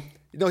playing gone. him.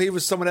 No,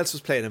 someone else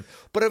was playing him.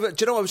 But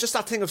do you know, it was just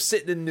that thing of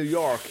sitting in New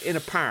York in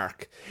a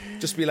park,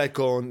 just be like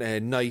going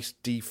knight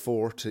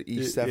D4 to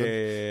E7.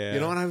 Yeah. You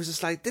know, and I was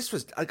just like, this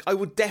was like, I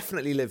would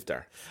definitely live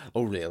there.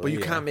 Oh, really? But you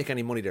Yeah. can't make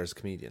any money there as a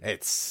comedian.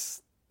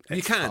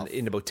 You can tough.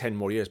 in about 10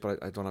 more years,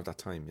 but I don't have that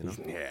time. You know.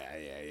 Yeah.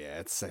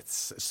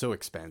 It's so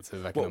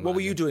expensive. What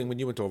were you doing when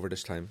you went over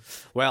this time?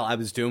 Well, I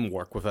was doing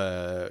work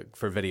for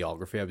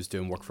videography. I was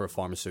doing work for a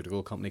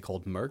pharmaceutical company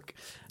called Merck,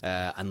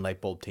 and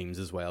Lightbulb Teams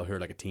as well, who are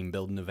like a team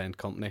building event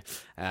company.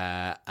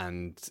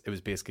 And it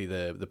was basically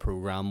the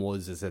program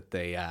is that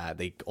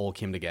they all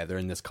came together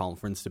in this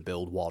conference to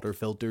build water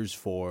filters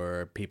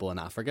for people in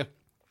Africa.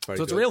 Very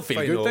So it's a good. real feel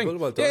Very good noble. thing.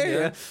 Well done,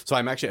 yeah. So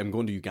I'm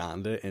going to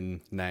Uganda in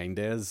 9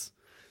 days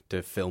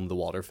to film the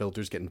water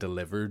filters getting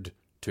delivered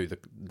to the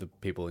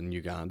people in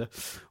Uganda,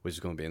 which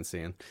is going to be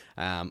insane.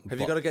 Have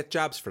you got to get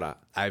jabs for that?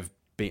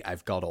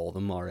 I've got all of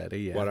them already.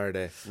 Yeah. What are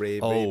they?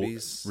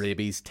 Rabies,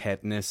 rabies,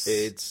 tetanus,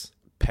 AIDS.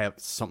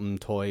 something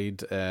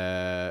toyed.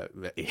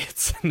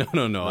 AIDS.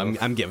 No.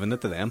 I'm giving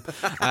it to them.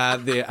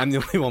 I'm the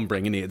only one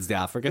bringing AIDS to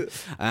Africa.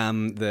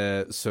 And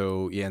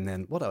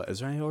then what else? Is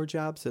there any other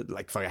jobs?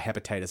 Like for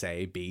hepatitis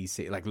A, B,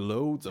 C, like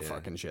loads of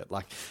fucking shit.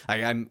 Like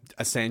I'm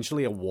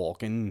essentially a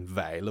walking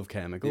vial of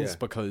chemicals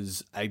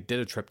because I did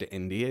a trip to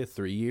India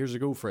 3 years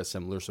ago for a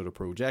similar sort of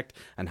project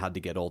and had to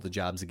get all the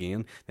jobs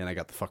again. Then I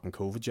got the fucking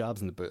COVID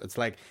jobs, and it's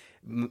like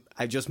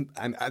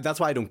that's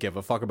why I don't give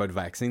a fuck about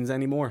vaccines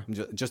anymore.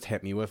 Just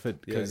hit me with it.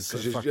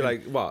 Because you're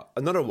like, what?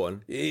 Another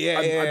one?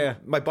 Yeah.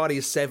 My body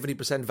is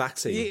 70%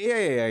 vaccine.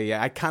 Yeah.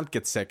 I can't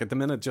get sick at the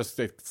minute.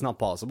 It's not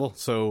possible.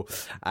 So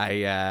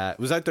I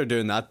was out there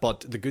doing that.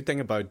 But the good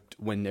thing about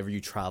whenever you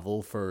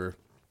travel for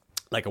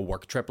like a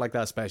work trip like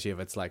that, especially if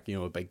it's like, you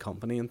know, a big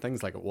company and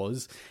things like it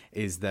was,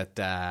 is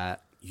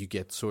that you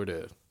get sort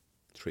of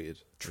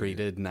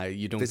treated. Now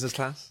you don't business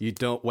class. You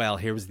don't. Well,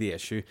 here was the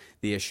issue.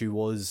 The issue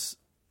was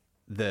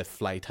the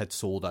flight had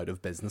sold out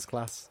of business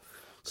class.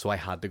 So I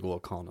had to go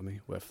economy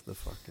with the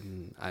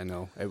fucking. I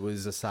know it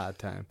was a sad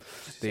time.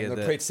 I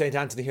pray to Saint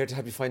Anthony here to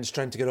help you find the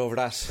strength to get over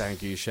that.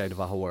 Thank you, Shade of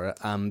Ahawara.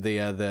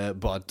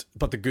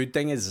 But the good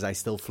thing is I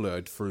still flew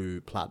out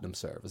through Platinum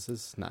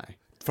Services now.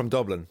 From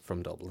Dublin.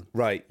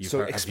 Right.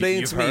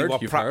 Explain to me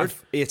what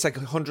it's like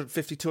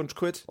 150, 200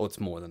 quid. Oh, it's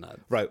more than that.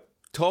 Right.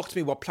 Talk to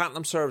me what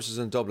Platinum Services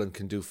in Dublin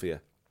can do for you.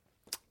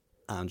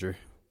 Andrew,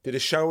 did it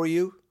shower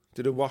you?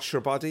 Did it wash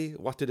your body?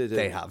 What did it do?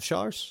 They have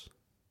showers.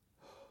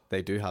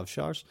 They do have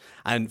showers.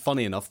 And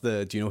funny enough,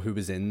 do you know who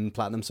was in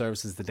Platinum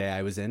Services the day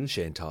I was in?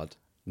 Shane Todd.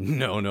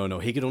 No.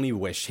 He could only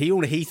wish.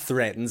 He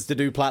threatens to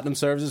do Platinum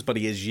Services, but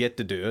he is yet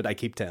to do it. I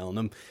keep telling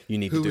him, you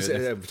need to do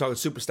it. We're talking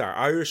superstar.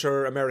 Irish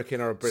or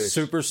American or British?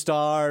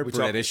 Superstar,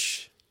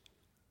 British.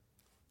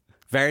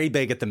 Very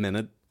big at the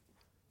minute.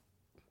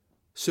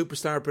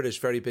 Superstar British,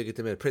 very big at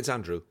the minute. Prince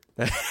Andrew.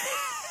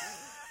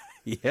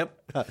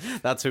 Yep.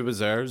 That's who was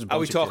there. Are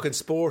we talking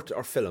sport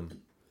or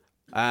film?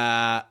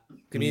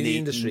 Give me the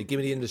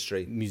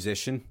industry.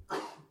 Musician.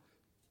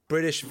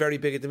 British, very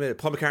big at the minute.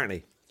 Paul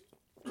McCartney.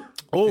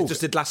 Oh, he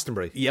just did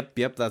Glastonbury. Yep.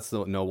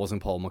 No, it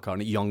wasn't Paul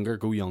McCartney.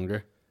 Go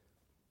younger.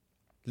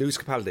 Lewis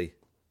Capaldi.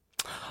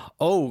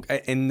 Oh,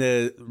 in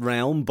the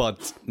realm,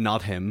 but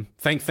not him.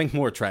 Think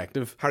more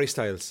attractive. Harry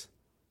Styles.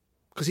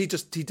 Because he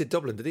did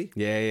Dublin, did he?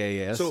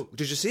 Yeah. So,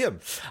 did you see him?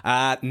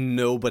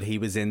 No, but he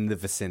was in the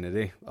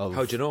vicinity of.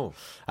 How'd you know?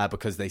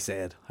 Because they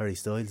said Harry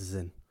Styles is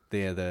in.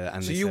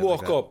 So you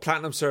walk up,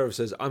 Platinum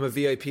Services, I'm a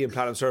VIP in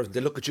Platinum Services,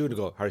 they look at you and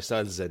go, Harry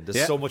Styles is in,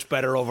 there's so much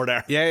better over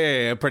there.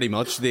 Yeah, pretty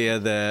much.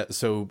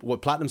 So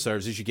what Platinum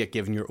Services, you get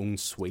given your own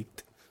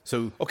suite.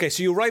 So okay,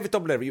 so you arrive at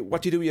Dublin Airport.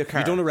 What do you do with your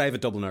car? You don't arrive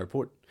at Dublin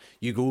Airport.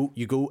 You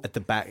go at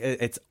the back.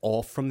 It's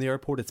off from the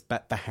airport. It's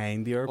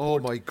behind the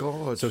airport. Oh my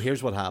god! So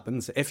here's what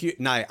happens.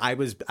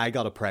 I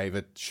got a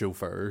private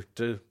chauffeur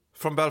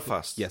from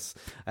Belfast. Yes,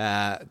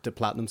 to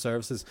Platinum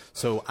Services.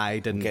 So I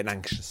didn't. I'm getting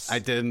anxious. I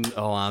didn't.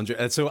 Oh,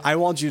 Andrew. So I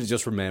want you to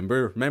just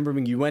remember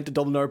when you went to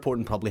Dublin Airport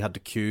and probably had to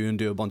queue and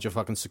do a bunch of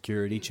fucking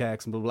security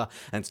checks and blah blah.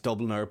 And it's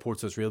Dublin Airport,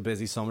 so it's real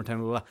busy summertime.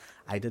 Blah blah.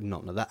 I did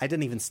none of that. I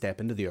didn't even step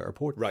into the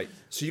airport. Right.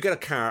 So you get a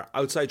car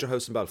outside your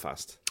house in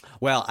Belfast.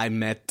 Well, I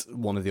met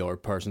one of the other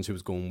persons who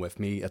was going with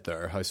me at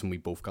their house, and we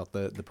both got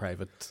the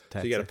private taxi.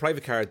 So you get a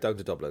private car down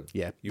to Dublin.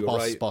 Yeah. You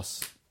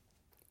bus.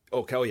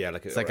 Okay, oh yeah,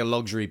 it's like a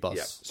luxury bus.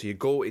 Yeah. So you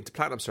go into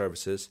Platinum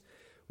Services,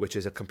 which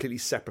is a completely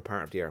separate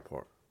part of the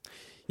airport.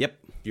 Yep.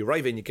 You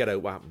arrive in, you get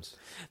out, what happens?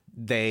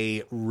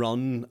 They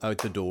run out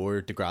the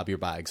door to grab your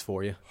bags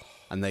for you.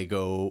 And they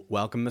go,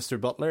 welcome, Mr.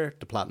 Butler,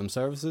 to Platinum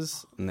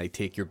Services. And they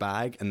take your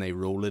bag and they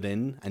roll it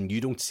in. And you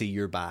don't see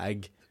your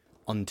bag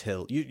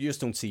until... You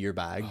just don't see your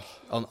bag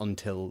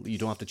until you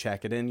don't have to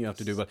check it in. You have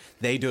to do... But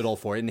they do it all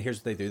for you. And here's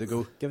what they do. They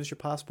go, give us your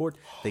passport.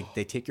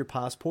 They take your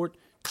passport,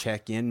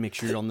 check in, make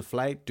sure you're on the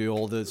flight, do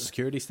all the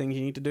security things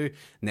you need to do.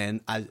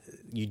 And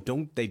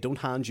then they don't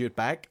hand you it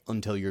back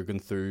until you're going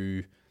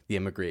through the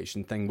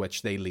immigration thing,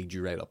 which they lead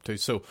you right up to.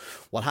 So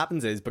what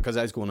happens is, because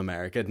I was going to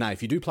America, now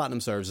if you do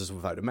Platinum Services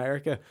without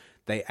America,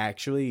 they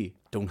actually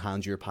don't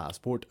hand you your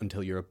passport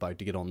until you're about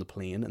to get on the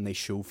plane, and they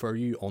chauffeur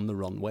you on the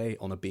runway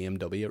on a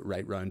BMW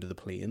right round to the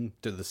plane,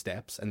 to the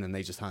steps, and then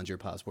they just hand you your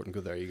passport and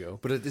go, there you go.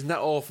 But isn't that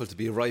awful to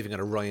be arriving at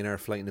a Ryanair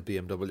flight in a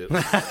BMW?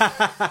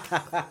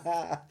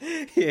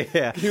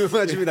 Yeah. Can you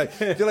imagine me like,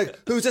 you're like,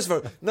 who's this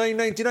for?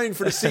 $9.99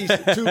 for the seat,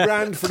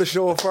 $2,000 for the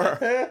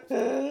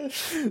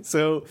chauffeur.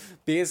 So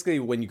basically,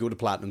 when you go to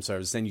Platinum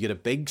Service, then you get a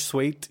big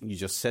suite. You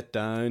just sit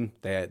down.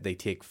 They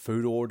take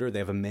food order. They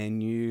have a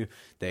menu.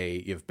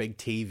 You have big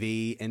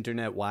TV,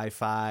 internet,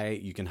 Wi-Fi.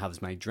 You can have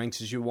as many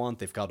drinks as you want.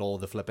 They've got all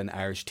the flipping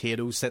Irish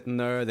Tatoes sitting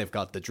there. They've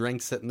got the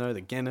drinks sitting there,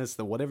 the Guinness,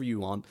 the whatever you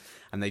want,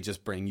 and they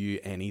just bring you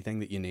anything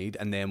that you need.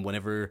 And then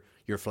whenever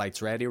your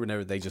flight's ready, or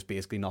whenever they just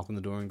basically knock on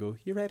the door and go,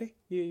 "You ready?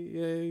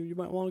 You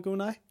might want to go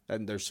now."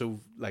 And they're so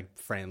like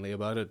friendly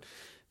about it.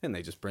 And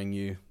they just bring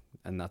you,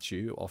 and that's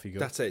you. Off you go.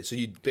 That's it. So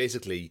you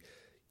basically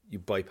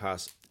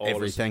bypass all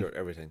everything.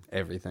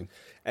 Everything.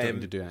 Don't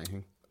need to do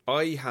anything.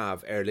 I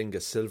have Aer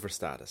Lingus silver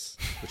status,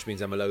 which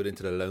means I'm allowed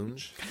into the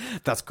lounge.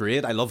 That's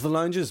great. I love the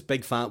lounges.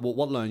 Big fan.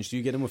 What lounge do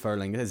you get in with Aer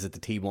Lingus? Is it the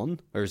T1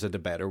 or is it the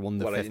better one,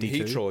 the 52?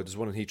 In Heathrow, there's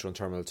one in Heathrow in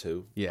Terminal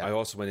 2. Yeah. I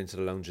also went into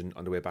the lounge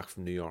on the way back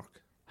from New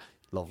York.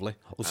 Lovely.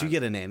 Well, so you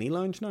get in any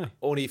lounge now?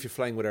 Only if you're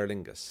flying with Aer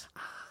Lingus.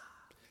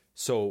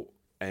 So,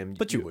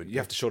 but you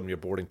have to show them your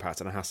boarding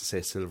pass, and it has to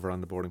say silver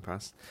on the boarding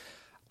pass.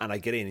 And I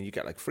get in, and you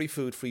get like free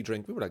food, free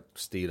drink. We were like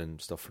stealing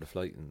stuff for the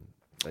flight, and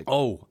like,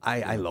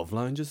 I love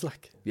lounges,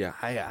 like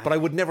but I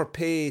would never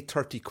pay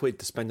 30 quid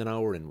to spend an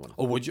hour in one.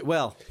 Oh, would you?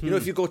 Well, you know,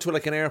 if you go to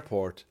like an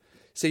airport,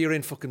 say you're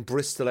in fucking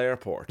Bristol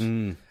Airport,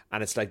 and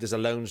it's like there's a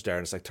lounge there,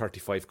 and it's like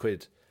 35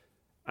 quid.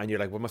 And you're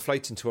like, well, my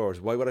flight's in 2 hours.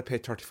 Why would I pay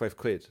 35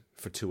 quid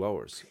for 2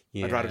 hours?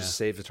 Yeah. I'd rather just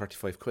save the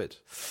 35 quid.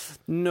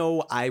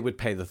 No, I would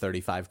pay the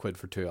 35 quid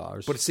for 2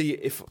 hours. But see,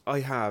 if I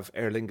have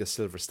Aer Lingus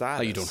silver status...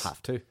 Oh, you don't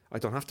have to. I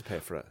don't have to pay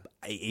for it.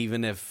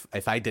 Even if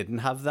I didn't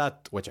have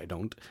that, which I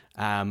don't,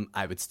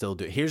 I would still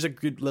do it. Here's a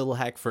good little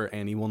hack for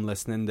anyone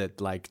listening that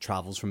like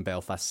travels from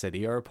Belfast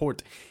City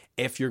Airport.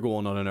 If you're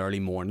going on an early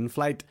morning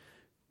flight,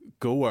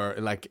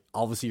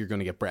 obviously you're going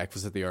to get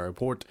breakfast at the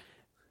airport.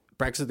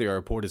 Breakfast at the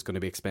airport is going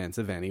to be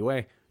expensive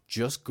anyway.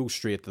 Just go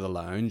straight to the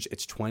lounge.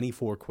 It's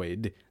 24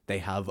 quid. They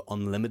have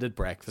unlimited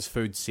breakfast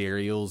food,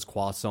 cereals,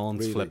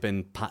 croissants,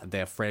 really? They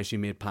have freshly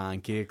made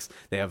pancakes.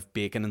 They have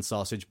bacon and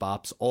sausage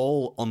bops,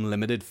 all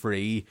unlimited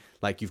free.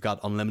 Like you've got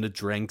unlimited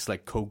drinks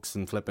like Cokes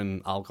and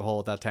flipping alcohol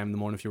at that time in the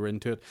morning if you were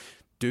into it.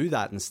 Do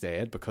that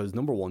instead, because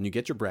number one, you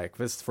get your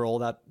breakfast for all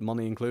that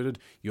money included.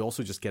 You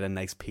also just get a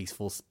nice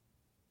peaceful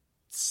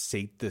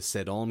seat to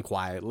sit on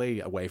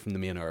quietly away from the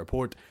main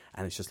airport,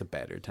 and it's just a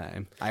better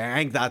time. I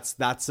think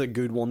that's a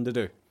good one to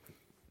do.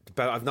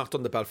 I've not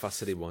done the Belfast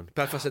City one.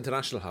 Belfast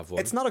International have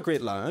one. It's not a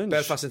great lounge.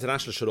 Belfast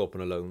International should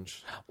open a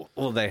lounge.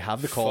 Well, they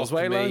have the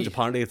Causeway Lounge.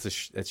 Apparently,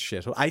 it's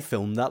shit. I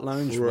filmed that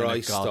lounge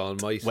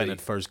when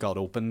it first got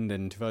opened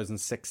in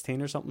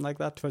 2016 or something like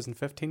that,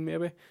 2015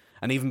 maybe.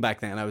 And even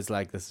back then, I was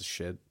like, "This is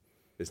shit."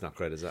 It's not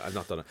great, is it? I've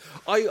not done it.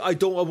 I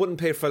wouldn't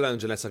pay for a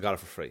lounge unless I got it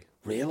for free.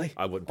 Really?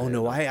 I wouldn't. Oh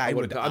no, I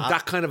would. I'm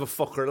that kind of a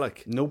fucker.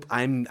 Like, nope.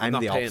 I'm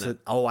not the paying opposite. it.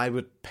 Oh, I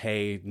would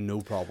pay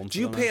no problem. Do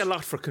you pay a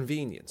lot for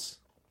convenience?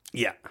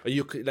 Yeah. Are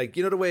you like,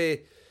 you know the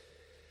way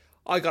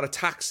I got a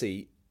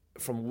taxi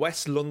from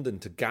West London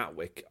to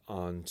Gatwick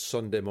on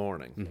Sunday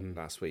morning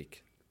last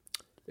week.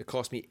 It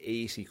cost me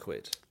 80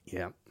 quid.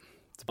 Yeah.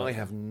 I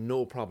have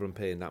no problem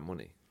paying that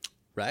money.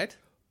 Right?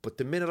 But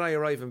the minute I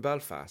arrive in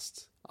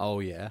Belfast,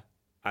 oh yeah,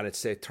 and it's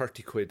say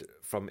 30 quid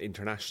from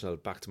international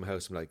back to my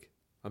house, I'm like,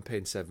 I'm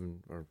paying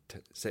 7 or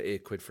say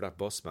 8 quid for that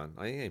bus, man.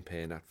 I ain't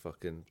paying that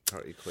fucking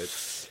 30 quid.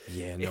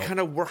 Yeah, no. It kind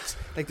of works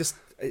like this.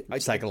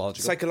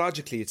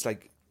 Psychologically, it's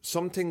like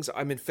some things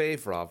I'm in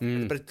favour of,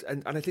 but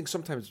and I think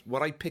sometimes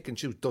what I pick and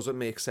choose doesn't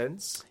make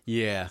sense.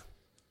 Yeah.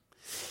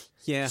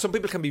 Yeah. Some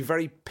people can be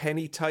very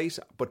penny tight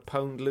but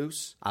pound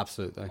loose.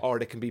 Absolutely. Or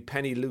they can be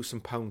penny loose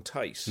and pound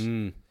tight.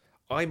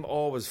 I'm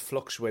always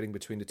fluctuating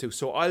between the two.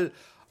 So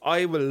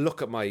I will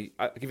look at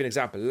I'll give you an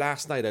example.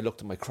 Last night I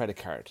looked at my credit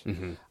card.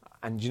 And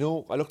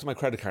I looked at my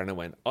credit card and I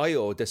went, I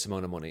owe this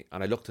amount of money.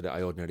 And I looked at it,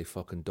 I owed nearly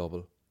fucking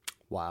double.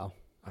 Wow.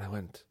 And I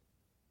went,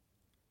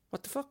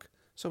 what the fuck?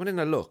 So I went in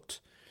and I looked.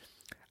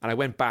 And I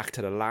went back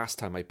to the last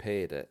time I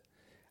paid it.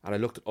 And I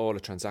looked at all the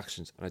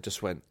transactions. And I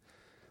just went,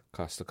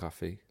 Costa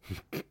Coffee,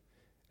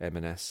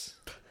 M&S,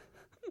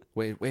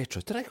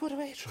 Waitrose. Did I go to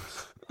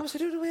Waitrose? What was I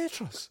doing to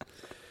Waitrose?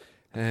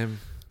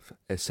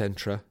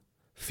 Essentra,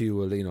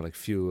 fuel, like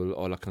fuel,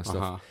 all that kind of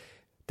stuff.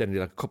 Then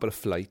like a couple of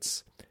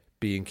flights,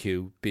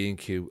 B&Q,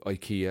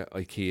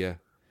 IKEA,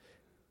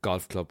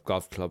 golf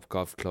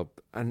club.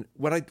 And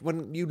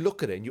when you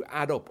look at it and you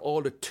add up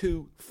all the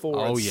 2,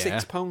 4 and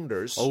 6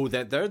 pounders. Oh,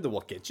 they're the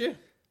what get you?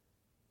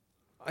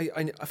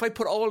 If I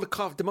put all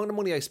the amount of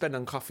money I spend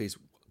on coffees,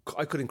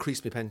 I could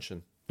increase my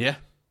pension. Yeah.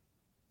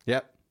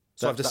 Yep.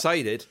 So I've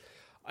decided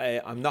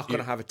I'm not going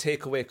to have a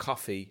takeaway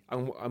coffee.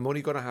 I'm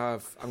only going to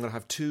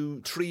have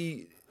 2,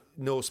 3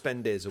 no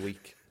spend days a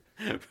week.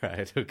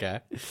 Right. Okay.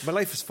 My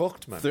life is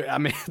fucked, man. I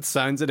mean, it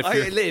sounds it.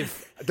 I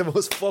live the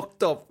most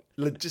fucked up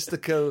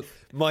logistical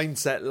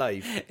mindset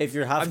life.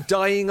 I'm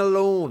dying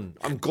alone.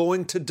 I'm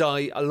going to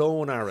die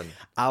alone, Aaron.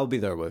 I'll be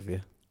there with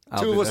you.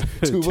 Two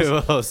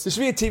of us. There should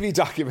be a TV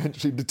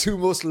documentary, the 2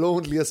 most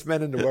loneliest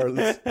men in the world.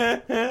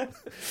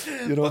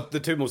 But the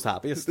 2 most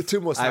happiest. The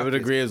 2 most happiest. I would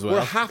agree as well.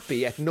 We're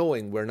happy at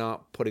knowing we're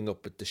not putting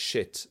up with the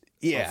shit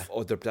that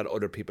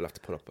other people have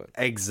to put up with.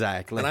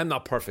 Exactly. And I'm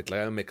not perfect.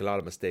 Like, I make a lot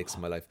of mistakes in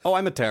my life. Oh,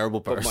 I'm a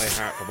terrible person.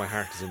 But my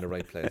heart is in the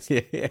right place.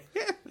 Yeah.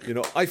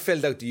 I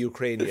filled out the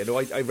Ukrainian.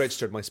 I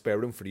registered my spare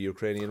room for the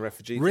Ukrainian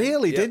refugees.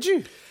 Really? Yeah. Did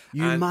you?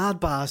 You mad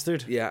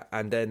bastard. Yeah,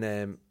 and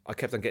then I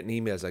kept on getting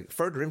emails like,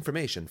 further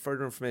information.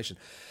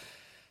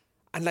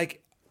 And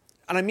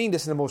I mean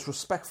this in the most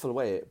respectful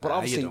way, but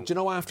obviously, do you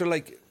know, after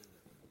like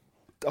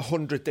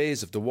 100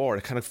 days of the war,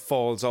 it kind of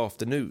falls off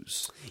the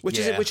news, which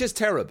is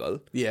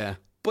terrible. Yeah.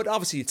 But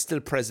obviously, it's still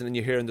present, and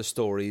you're hearing the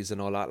stories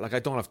and all that. Like, I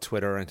don't have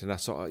Twitter or anything.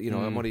 That's I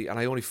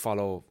only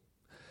follow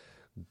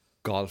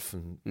golf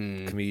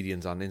and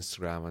comedians on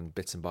Instagram and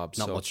bits and bobs.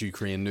 Not much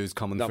Ukraine news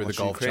coming through the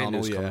golf Ukraine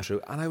channel. News coming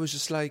through, and I was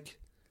just like,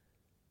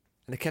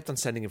 and they kept on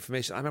sending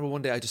information. I remember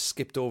one day I just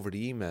skipped over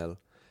the email,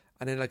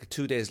 and then like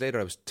 2 days later,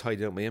 I was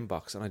tidying up my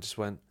inbox, and I just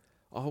went,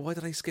 "Oh, why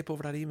did I skip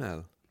over that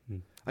email?"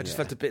 I just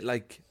felt a bit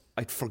like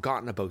I'd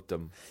forgotten about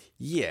them.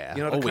 Yeah,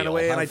 that kind of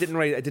way. And I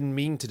didn't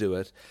mean to do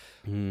it.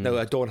 No,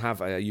 I don't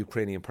have a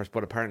Ukrainian person,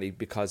 but apparently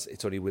because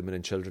it's only women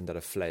and children that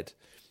have fled,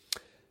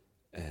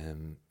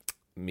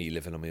 me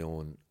living on my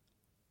own,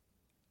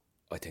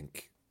 I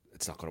think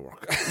it's not going to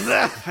work.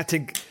 I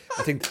think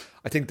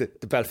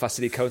the Belfast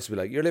City Council will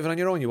be like, you're living on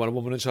your own, you want a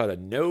woman and child?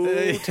 No,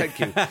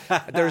 thank you.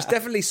 There's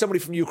definitely somebody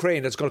from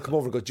Ukraine that's going to come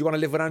over and go, do you want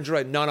to live with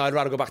Andrew? No, I'd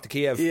rather go back to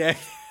Kiev. Yeah.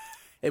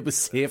 It was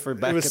safer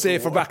back.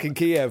 Back in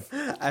Kiev.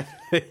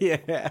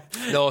 Yeah.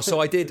 No,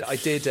 so I did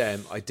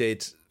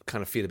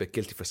kind of feel a bit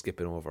guilty for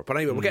skipping over. But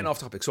anyway, we're getting off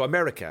topic. So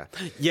America.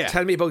 Yeah.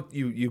 Tell me about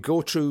you. You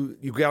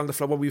get on the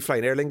flight. What were you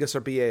flying? Aer Lingus or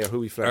BA or who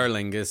were you flying? Aer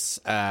Lingus.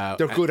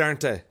 They're good, aren't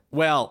they?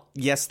 Well,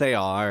 yes, they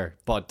are.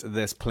 But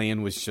this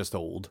plane was just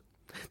old.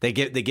 They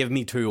give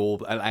me 2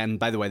 old, and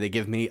by the way, they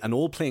give me an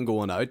old plane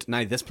going out.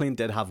 Now, this plane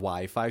did have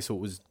Wi-Fi, so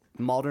it was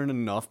modern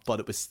enough, but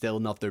it was still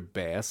not their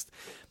best.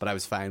 But I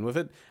was fine with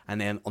it.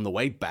 And then on the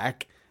way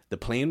back, the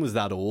plane was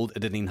that old, it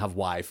didn't even have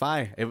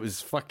Wi-Fi. It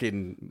was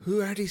fucking...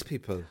 Who are these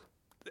people?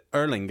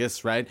 Aer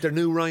Lingus, right? They're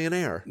new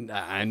Ryanair.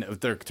 And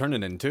they're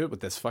turning into it with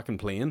this fucking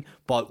plane.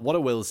 But what I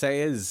will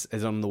say is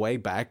on the way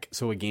back,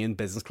 so again,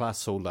 business class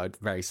sold out.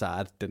 Very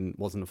sad.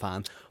 Wasn't a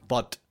fan.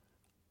 But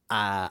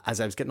as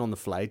I was getting on the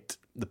flight,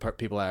 the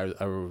people I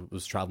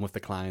was traveling with,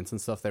 the clients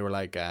and stuff, they were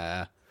like...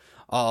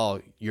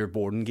 oh, your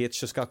boarding gates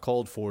just got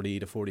called 40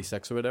 to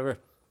 46 or whatever.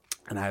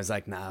 And I was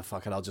like, nah,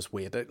 fuck it, I'll just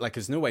wait. Like,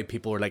 there's no way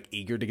people are like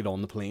eager to get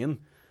on the plane.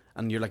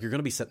 And you're like, you're going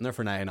to be sitting there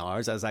for 9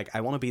 hours. I was like,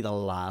 I want to be the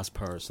last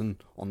person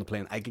on the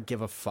plane. I could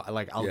give a fuck.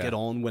 Like, I'll get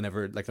on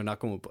whenever, like, they're not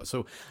going to.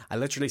 So I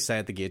literally sat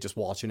at the gate just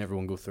watching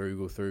everyone go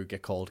through,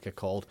 get called.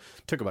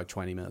 Took about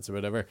 20 minutes or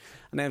whatever.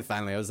 And then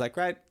finally I was like,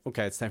 right,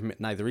 okay, it's time for me.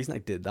 Now, the reason I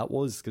did that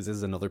was because this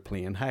is another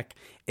plane hack.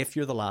 If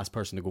you're the last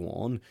person to go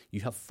on,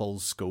 you have full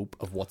scope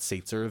of what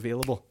seats are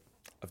available.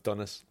 I've done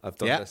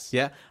this.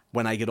 Yeah.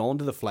 When I get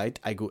onto the flight,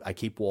 I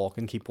keep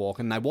walking.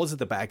 And I was at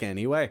the back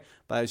anyway,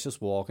 but I was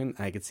just walking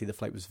and I could see the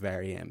flight was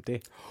very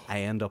empty. I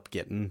end up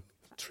getting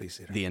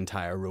 3-seater. The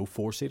entire row,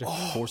 4-seater.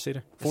 Oh,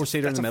 4-seater.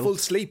 4-seater in the middle. Full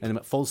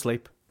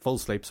sleep. Full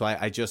sleep. So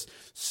I just,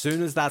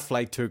 soon as that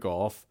flight took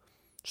off,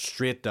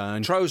 straight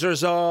down.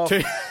 Trousers off.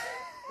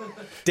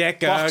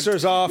 Deck out.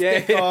 Boxers off,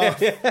 dick off.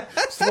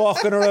 Just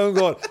walking around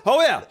going,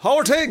 oh yeah, how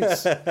are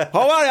things?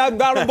 How are you?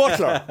 I'm Aaron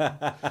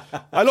Butler.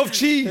 I love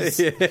cheese.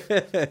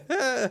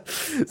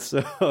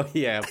 So,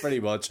 yeah, pretty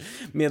much.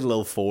 Made a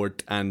little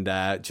fort and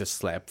just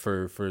slept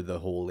for the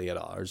whole 8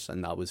 hours,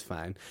 and that was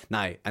fine.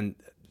 Now, and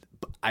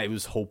I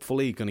was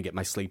hopefully going to get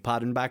my sleep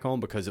pattern back on,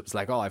 because it was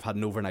like, oh, I've had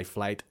an overnight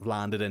flight,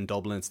 landed in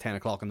Dublin, it's 10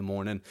 o'clock in the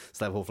morning,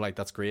 slept whole flight,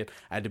 that's great.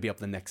 I had to be up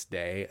the next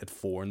day at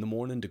 4 in the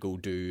morning to go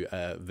do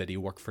video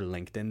work for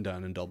LinkedIn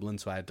down in Dublin,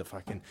 so I had to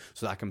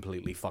so that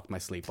completely fucked my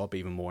sleep up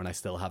even more, and I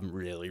still haven't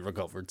really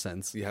recovered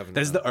since. You haven't?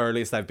 This is the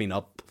earliest I've been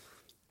up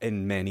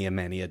in many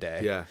a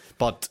day. Yeah.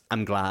 But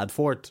I'm glad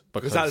for it,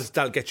 because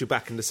that'll get you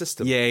back in the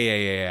system.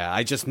 Yeah.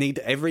 I just need,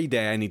 every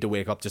day I need to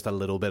wake up just a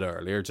little bit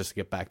earlier just to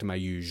get back to my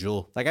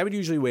usual. Like, I would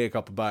usually wake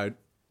up about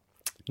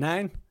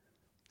 9,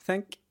 I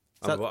think.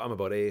 I'm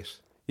about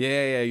 8.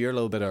 Yeah, you're a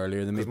little bit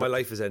earlier than me. Because my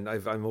life is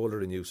I'm older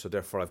than you, so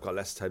therefore I've got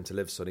less time to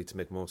live, so I need to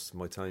make most of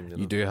my time. You know?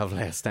 You do have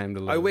less time to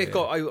live.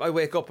 I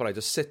wake up and I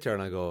just sit there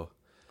and I go,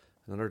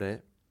 another day.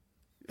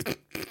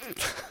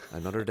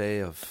 Another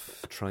day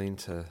of trying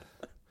to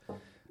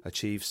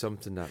achieve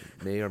something that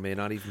may or may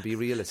not even be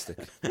realistic.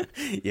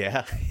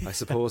 Yeah. I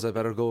suppose I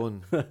better go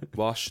and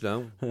wash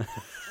now.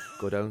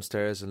 Go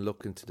downstairs and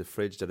look into the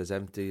fridge that is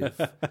empty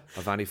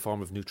of any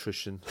form of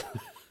nutrition.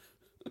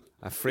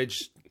 A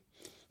fridge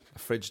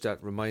that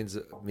reminds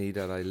me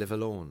that I live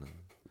alone and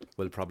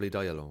will probably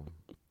die alone.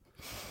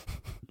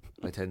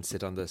 I tend to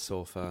sit on the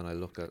sofa and I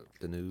look at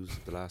the news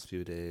of the last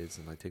few days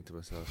and I think to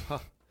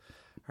myself,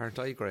 aren't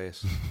I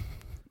great?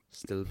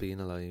 Still being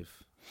alive.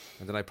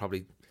 And then I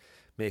probably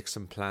make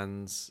some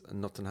plans and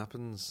nothing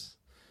happens.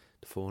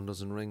 The phone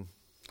doesn't ring.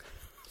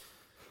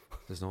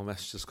 There's no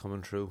messages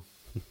coming through.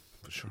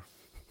 For sure.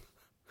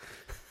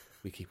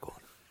 We keep going.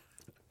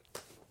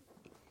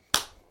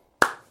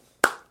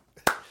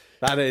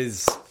 That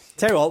is...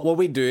 Tell you what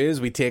we do is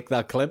we take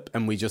that clip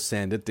and we just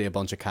send it to a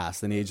bunch of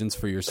casting agents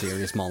for your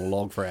serious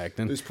monologue for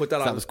acting. Just put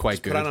that on. That was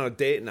quite good. Put that on a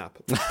dating app.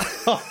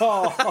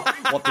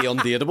 What, the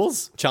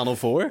Undateables? Channel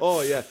 4?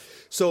 Oh, yeah.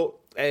 So...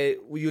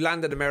 you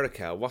land in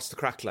America. What's the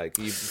crack like?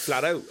 Are you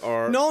flat out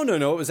or No.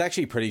 It was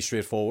actually pretty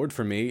straightforward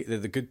for me.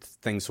 The good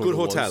thing sort good of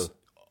was... hotel.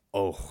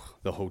 Oh,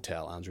 the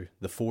hotel, Andrew.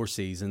 The Four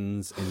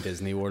Seasons in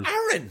Disney World.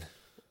 Aaron,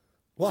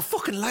 what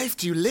fucking life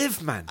do you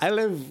live, man? I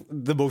live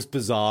the most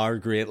bizarre,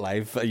 great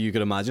life you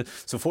could imagine.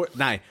 So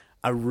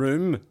a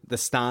room, the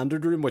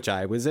standard room which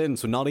I was in,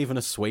 so not even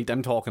a suite.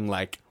 I'm talking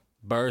like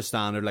bare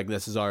standard. Like,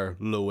 this is our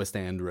lowest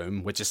end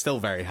room, which is still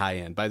very high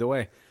end, by the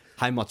way.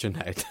 How much a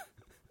night?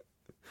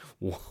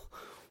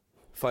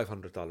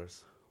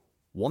 $500.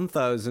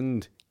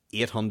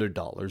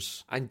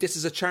 $1,800. And this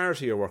is a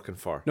charity you're working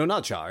for? No,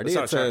 not charity.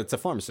 It's a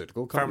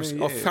pharmaceutical company.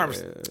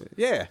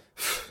 Yeah.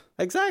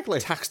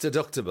 Exactly. Tax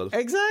deductible.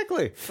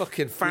 Exactly.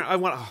 Fucking I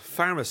want a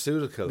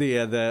pharmaceutical.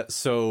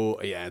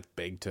 It's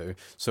big too.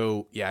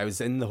 So yeah, I was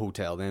in the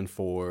hotel then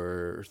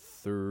for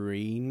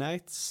 3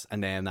 nights,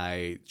 and then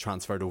I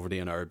transferred over to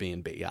an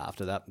Airbnb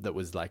after that. That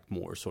was like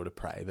more sort of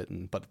private,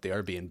 but the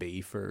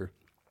Airbnb for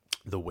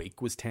the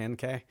week was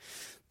 $10,000.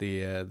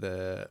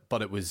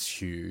 But it was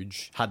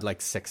huge. Had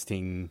like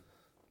 16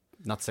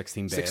 beds.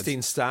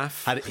 16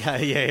 staff.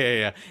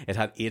 Yeah. It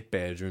had 8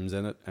 bedrooms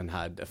in it and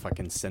had a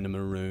fucking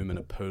cinema room and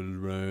a pool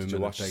room. Did you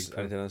watch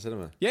anything on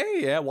cinema?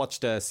 Yeah. I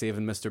watched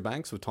Saving Mr.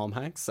 Banks with Tom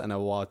Hanks, and I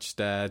watched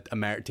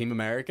Team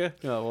America.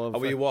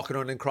 Were you walking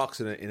around in Crocs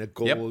in a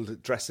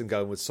gold dressing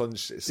gown with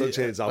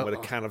sunshades on with a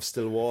can of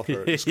still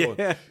water?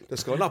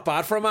 Just going, not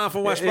bad for a man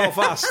from West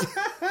Belfast.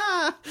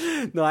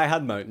 No, I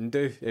had Mountain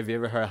Dew. Have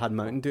you ever had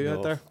Mountain Dew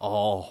out there?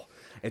 Oh,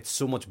 it's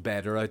so much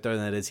better out there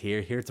than it is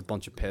here. Here it's a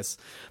bunch of piss.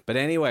 But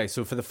anyway,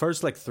 so for the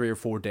first like 3 or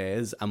 4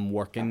 days, I'm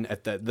working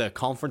at the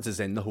conference is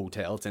in the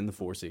hotel. It's in the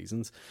Four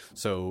Seasons.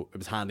 So it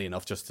was handy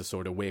enough just to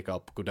sort of wake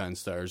up, go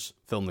downstairs,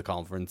 film the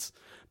conference,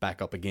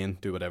 back up again,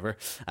 do whatever.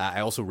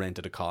 I also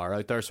rented a car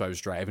out there, so I was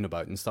driving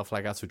about and stuff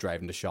like that. So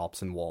driving to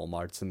shops and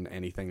Walmarts and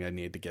anything I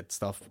needed to get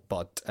stuff.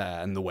 But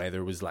and the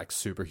weather was like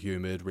super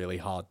humid, really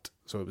hot.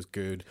 So it was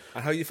good.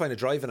 And how you find it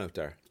driving out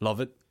there? Love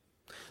it.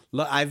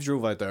 I've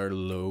drove out there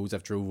loads.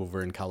 I've drove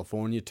over in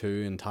California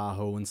too, in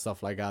Tahoe and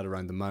stuff like that,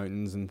 around the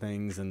mountains and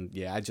things. And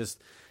yeah, I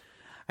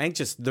think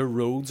the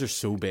roads are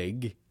so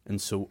big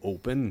and so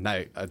open.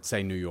 Now, I'd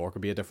say New York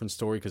would be a different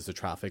story because the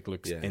traffic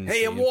looks insane.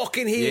 Hey, I'm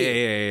walking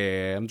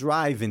here. Yeah, I'm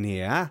driving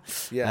here.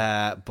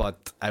 Yeah.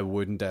 But I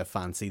wouldn't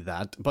fancy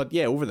that. But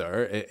yeah, over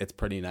there, it's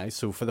pretty nice.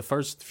 So for the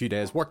first few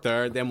days, worked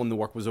there. Then when the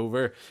work was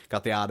over,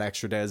 got the odd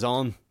extra days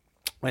on.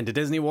 Went to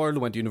Disney World,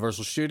 went to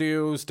Universal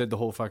Studios, did the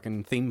whole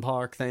fucking theme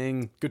park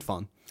thing. Good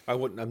fun. I've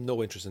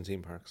no interest in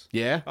theme parks.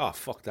 Yeah? Oh,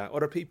 fuck that.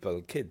 Other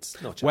people, kids,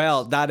 no chance.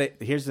 Well,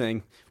 here's the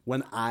thing.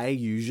 When I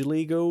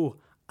usually go,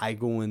 I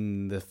go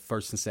in the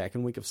first and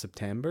second week of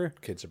September.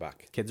 Kids are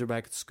back. Kids are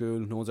back at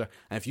school. No one's there.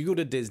 And if you go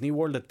to Disney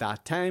World at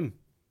that time,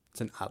 it's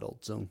an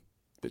adult zone.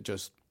 But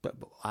just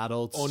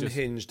adults,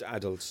 unhinged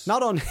adults,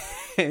 not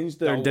unhinged.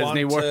 They're that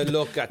Disney want World. to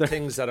look at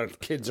things that our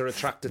kids are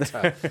attracted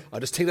to. I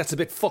just think that's a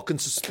bit fucking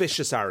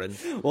suspicious, Aaron.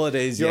 Well, it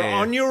is. You're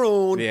on your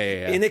own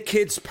in a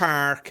kids'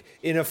 park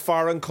in a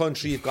foreign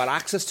country. You've got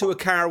access to a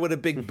car with a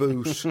big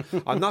boot.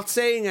 I'm not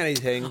saying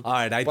anything. All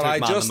right, but I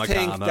just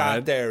think that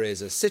right? there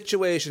is a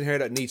situation here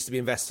that needs to be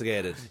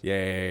investigated.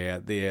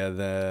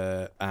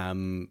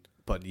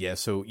 But yeah,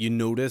 so you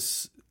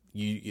notice.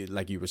 You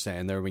like you were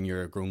saying there, when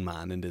you're a grown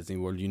man in Disney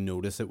World, you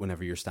notice it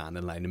whenever you're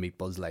standing in line to meet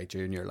Buzz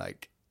Lightyear, and you're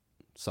like,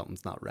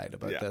 something's not right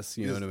about this.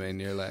 You know what I mean?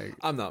 You're like,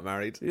 I'm not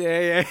married.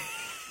 Yeah.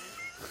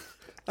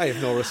 I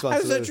have no I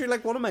responsibility. was literally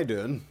like, what am I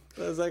doing?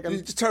 I was like,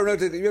 you just turn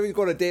around. You ever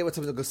go on a date with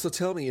someone and go, so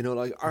tell me,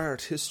 like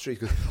art history.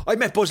 I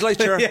met Buzz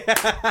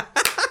Lightyear.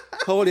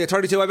 How old are you?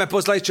 32. I met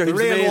Buzz Lightyear. He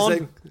was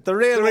amazing. The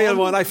real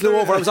one. I flew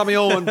over. I was on my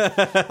own.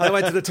 I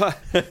went to the top.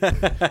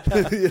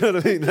 You know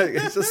what I mean? Like,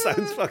 it just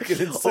sounds fucking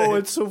insane. Oh,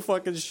 it's so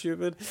fucking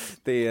stupid.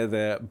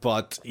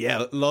 But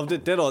yeah, loved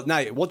it. Did all.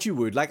 Now, what you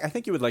would like, I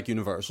think you would like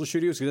Universal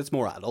Studios because it's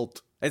more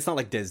adult. It's not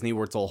like Disney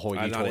where it's all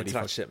hoity-toity. I'm not into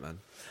that shit, man.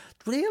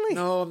 Really?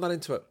 No, I'm not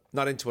into it.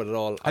 Not into it at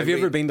all. Have you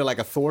ever been to like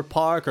a Thorpe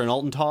Park or an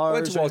Alton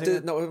Towers? I went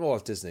to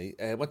Walt Disney.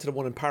 I went to the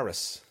one in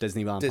Paris.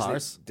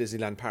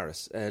 Disneyland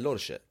Paris. A load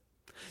of shit.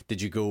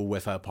 Did you go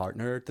with a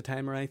partner at the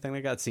time or anything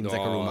like that? It seems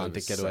like a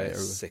romantic getaway.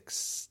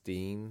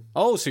 16.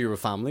 Oh, so you were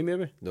family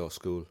maybe? No,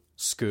 school.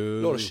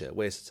 School. Lot of shit.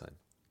 Waste of time.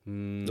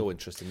 No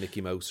interest in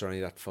Mickey Mouse or any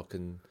of that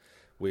fucking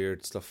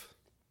weird stuff.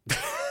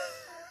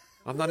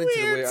 I'm not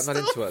into I'm not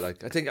into it.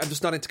 Like, I think I'm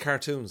just not into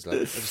cartoons.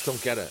 Like, I just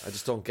don't get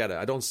it.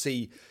 I don't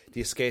see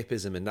the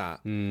escapism in that.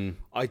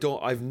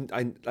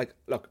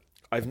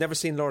 I've never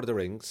seen Lord of the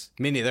Rings.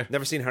 Me neither.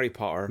 Never seen Harry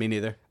Potter. Me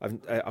neither.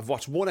 I've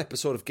watched one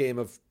episode of Game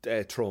of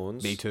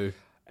Thrones. Me too.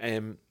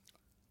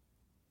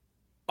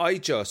 I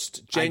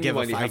just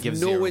genuinely have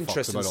no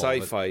interest in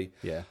sci-fi.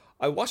 Yeah.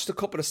 I watched a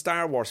couple of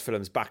Star Wars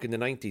films back in the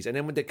 90s, and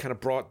then when they kind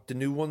of brought the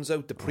new ones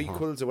out, the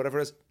prequels or whatever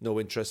it is, no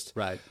interest.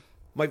 Right.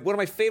 One of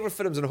my favourite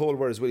films in the whole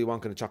world is Willy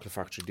Wonka and the Chocolate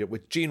Factory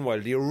with Gene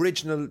Wilder, the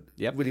original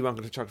Willy Wonka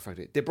and the Chocolate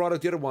Factory. They brought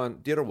out the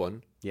other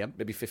one,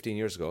 maybe 15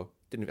 years ago.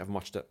 Haven't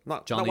watched it.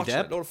 Johnny not watching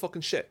Depp? it. Load of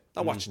fucking shit.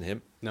 Not watching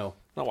him. No.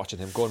 Not watching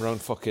him. Going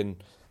around fucking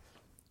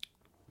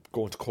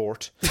going to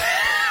court.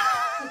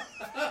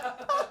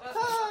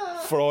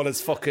 For all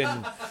his fucking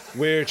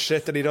weird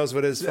shit that he does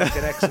with his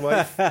fucking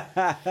ex-wife.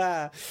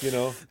 You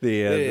know?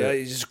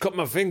 He just cut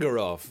my finger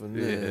off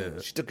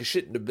and she took a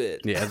shit in the bed.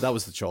 Yeah, that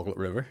was the Chocolate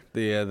River.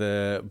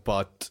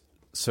 But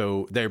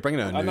so they're bringing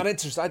out I'm not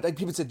interested.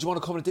 People said, do you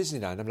want to come to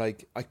Disneyland? I'm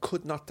like, I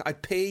could not.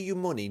 I'd pay you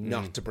money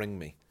not to bring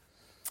me.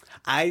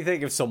 I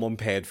think if someone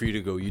paid for you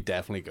to go, you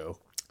definitely go.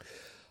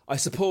 I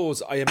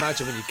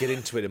imagine when you get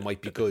into it, it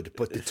might be good,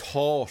 but the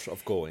thought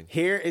of going.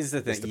 Here is the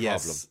thing. Is the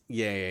problem.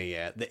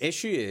 Yeah. The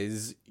issue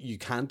is you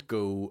can't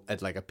go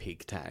at like a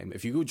peak time.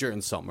 If you go during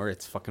summer,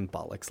 it's fucking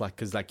bollocks. Like,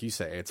 because like you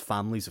say, it's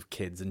families of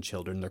kids and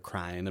children. They're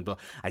crying and blah.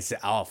 I say,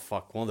 oh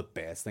fuck. One of the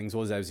best things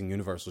was I was in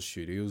Universal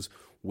Studios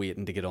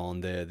waiting to get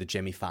on the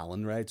Jimmy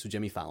Fallon ride. So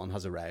Jimmy Fallon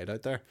has a ride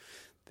out there.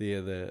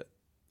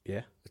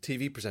 Yeah. The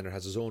TV presenter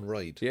has his own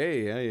ride. Yeah.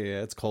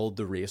 It's called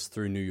The Race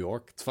Through New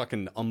York. It's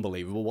fucking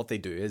unbelievable. What they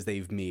do is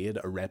they've made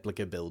a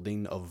replica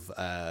building of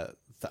a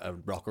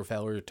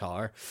Rockefeller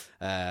Tower,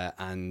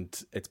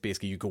 and it's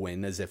basically you go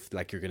in as if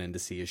like you're going in to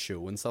see a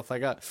show and stuff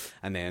like that,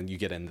 and then you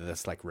get into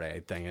this like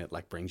ride thing. It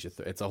like brings you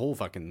through. It's a whole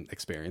fucking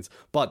experience.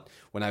 But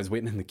when I was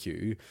waiting in the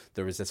queue,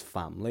 there was this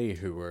family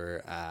who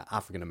were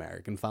African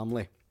American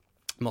family.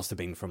 Must have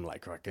been from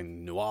like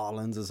fucking New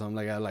Orleans or something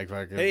like that. Like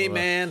fucking, hey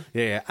man,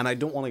 yeah. And I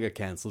don't want to get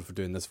cancelled for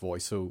doing this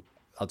voice, so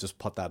I'll just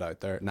put that out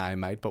there. Now I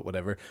might, but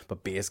whatever.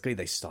 But basically,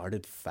 they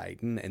started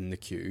fighting in the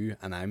queue,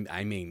 and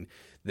I mean,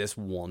 this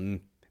one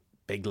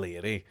big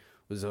lady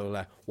was all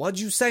like, "What'd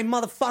you say,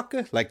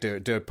 motherfucker?" Like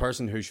the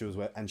person who she was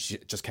with, and she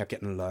just kept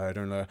getting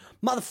louder and louder.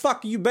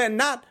 "Motherfucker, you better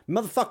not!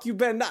 Motherfucker, you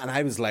better not!" And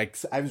I was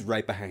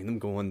right behind them,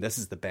 going, "This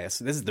is the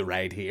best. This is the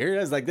ride here."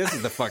 I was like, "This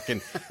is the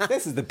fucking,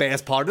 this is the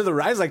best part of the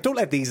ride." I was like, "Don't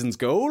let these ones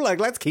go. Like,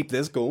 let's keep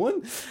this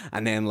going."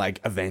 And then like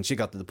eventually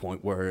got to the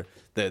point where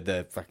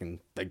the fucking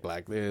big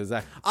black lady was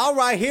like, "All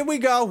right, here we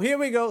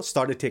go."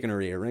 Started taking her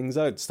earrings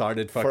out.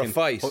 Started fucking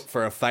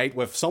for a fight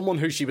with someone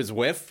who she was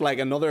with, like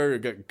another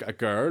a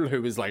girl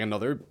who was like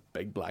another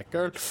big black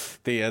girl.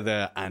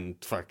 And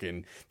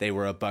fucking they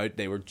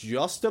were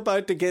just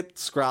about to get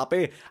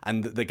scrappy,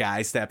 and the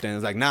guy stepped in and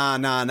was like, nah,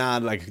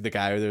 like the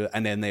guy,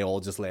 and then they all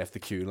just left the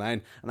queue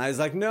line, and I was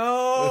like,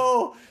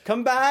 no,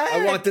 come back.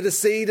 I wanted to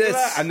see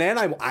this. And then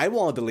I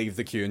wanted to leave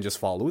the queue and just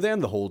follow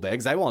them the whole day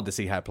because I wanted to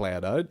see how it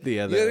played out.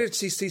 You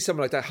actually see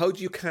something like that. How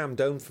do you calm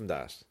down from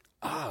that?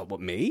 What,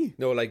 me?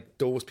 No, like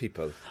those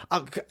people.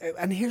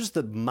 And here's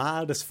the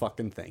maddest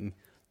fucking thing.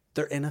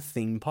 They're in a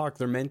theme park.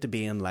 They're meant to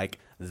be in like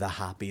the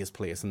happiest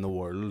place in the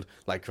world,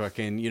 like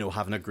fucking,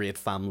 having a great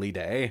family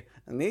day.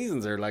 And these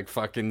ones are like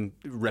fucking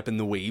ripping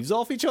the weaves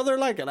off each other,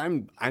 like.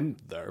 And I'm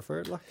there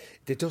for it, like.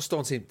 They just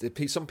don't seem.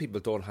 Some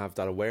people don't have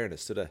that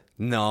awareness, do they?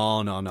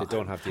 No. They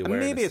don't have the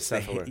awareness. Maybe it's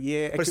self-aware.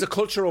 yeah, but it's the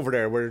culture over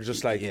there where it's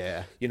just like,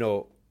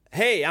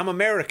 hey, I'm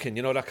American,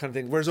 you know, that kind of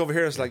thing. Whereas over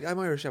here, it's like, I'm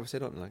Irish, I would say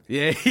nothing like.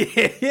 Yeah.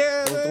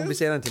 Don't be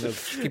saying anything. No.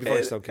 Keep your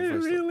voice down. Keep your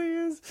voice down. Really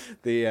is.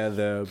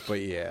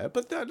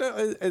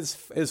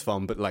 It's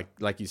fun. But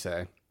like you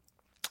say,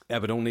 I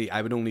would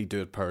only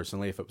do it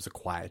personally if it was a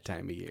quiet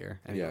time of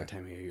year. Any other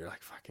time of year, you're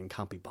like, fucking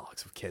can't be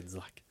bollocks with kids.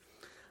 Like,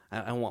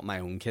 I want my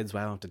own kids. But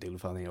I don't have to deal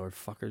with all the other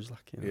fuckers.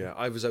 Like, you know? Yeah,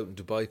 I was out in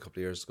Dubai a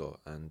couple of years ago,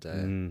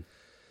 and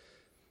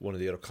one of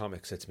the other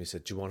comics said to me,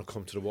 "Do you want to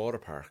come to the water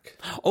park?"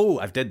 Oh,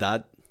 I've did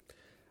that.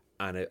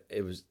 And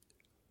I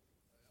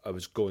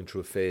was going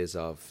through a phase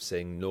of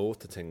saying no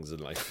to things in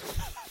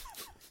life.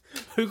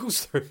 Who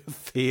goes through a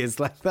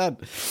phase like that?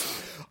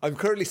 I'm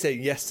currently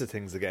saying yes to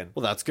things again.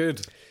 Well, that's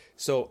good.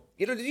 So,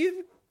 you know,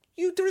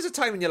 there is a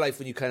time in your life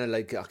when you kind of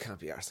like, I can't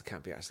be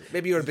arsed.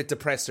 Maybe you're a bit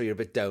depressed or you're a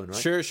bit down, right?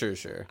 Sure.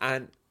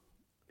 And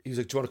he was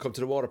like, do you want to come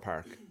to the water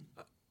park?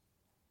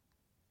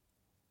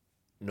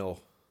 No.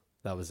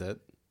 That was it.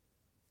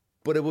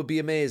 But it would be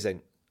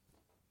amazing.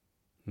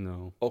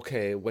 No.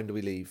 Okay, when do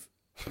we leave?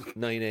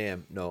 9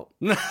 a.m. No.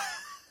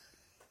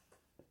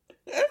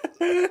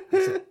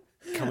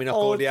 Can we not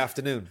go in the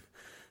afternoon?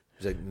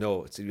 He's like,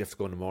 no, you have to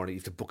go in the morning. You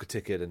have to book a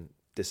ticket, and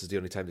this is the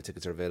only time the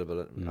tickets are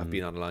available. I've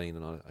been online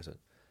and all. I said,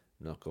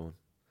 not going.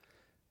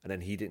 And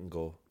then he didn't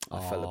go. I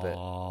felt a bit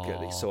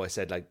guilty. So I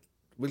said, like,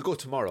 we'll go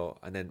tomorrow.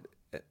 And then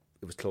it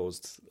was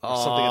closed.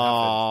 Something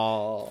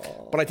had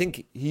happened. But I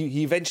think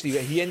he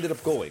eventually ended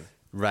up going.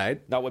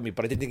 Right. Not with me,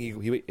 but I didn't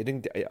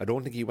think I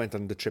don't think he went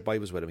on the trip I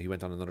was with him. He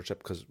went on another trip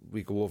because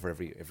we go over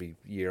every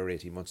year or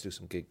 18 months to do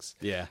some gigs.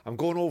 Yeah. I'm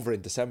going over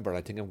in December. I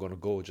think I'm going to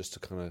go just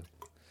to kind of...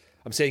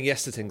 I'm saying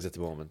yes to things at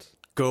the moment.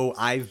 Go.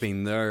 I've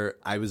been there.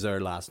 I was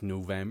there last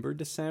November,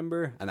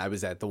 December, and I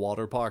was at the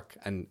water park,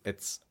 and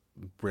it's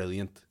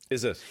brilliant.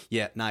 Is it?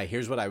 Yeah. Now,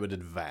 here's what I would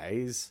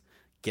advise.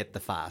 Get the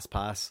fast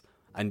pass.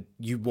 And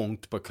you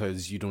won't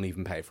because you don't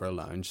even pay for a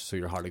lounge, so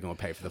you're hardly going to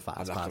pay for the fast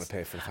pass. I'm not going to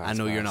pay for the fast pass. I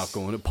know you're not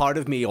going to. Part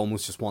of me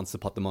almost just wants to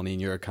put the money in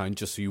your account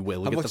just so you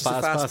will get much the is the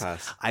fast pass?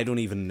 pass. I don't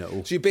even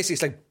know. So you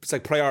basically, it's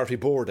like priority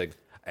boarding.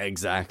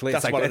 Exactly.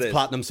 That's it's what like it is.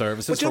 Platinum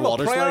services but you for know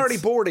water what? Priority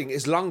slides. boarding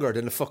is longer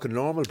than the fucking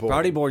normal boarding.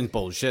 Priority boarding's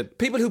bullshit.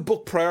 People who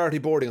book priority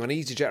boarding on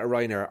EasyJet or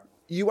Ryanair,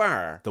 you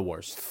are the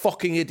worst.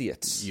 Fucking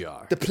idiots. You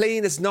are. The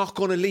plane is not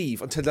going to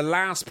leave until the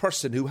last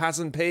person who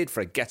hasn't paid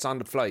for it gets on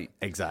the flight.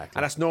 Exactly.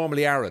 And that's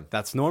normally Aaron.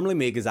 That's normally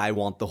me because I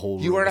want the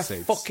whole You row are of a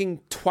seats. fucking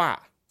twat.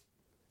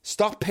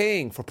 Stop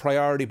paying for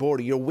priority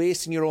boarding. You're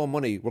wasting your own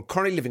money. We're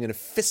currently living in a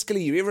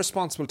fiscally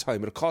irresponsible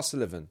time with a cost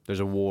of living. There's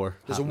a war.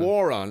 There's a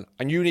war on,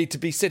 and you need to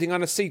be sitting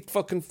on a seat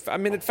fucking a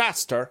minute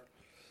faster.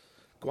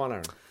 Go on,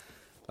 Aaron.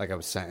 Like I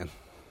was saying,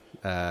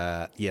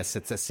 yes,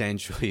 it's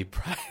essentially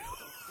priority.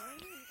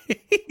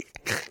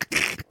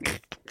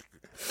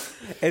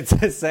 It's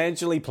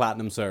essentially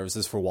platinum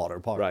services for water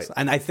parks. Right.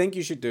 And I think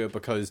you should do it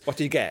because... What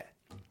do you get?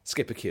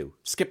 Skip a queue.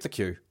 Skip the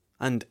queue.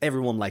 And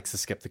everyone likes to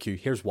skip the queue.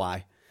 Here's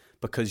why.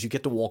 Because you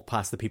get to walk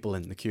past the people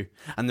in the queue.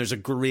 And there's a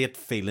great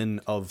feeling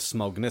of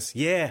smugness.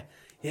 Yeah.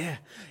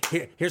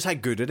 Here's how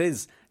good it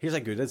is.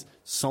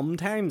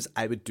 Sometimes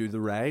I would do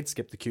the ride,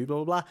 skip the queue, blah,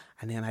 blah, blah,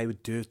 and then I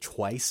would do it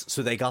twice.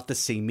 So they got to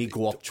see me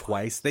go up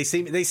twice. They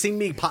see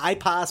me,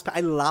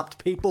 I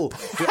lapped people.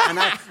 And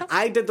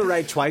I did the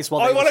ride twice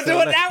while I want to do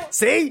it now.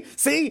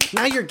 See?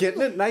 Now you're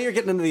getting it. Now you're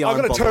getting into the I'm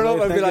arm going to turn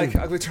bubble. up and be like,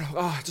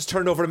 I just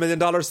turned over $1 million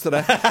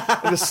today.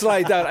 And just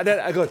slide down. And then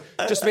I go,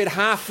 just made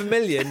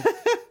 $500,000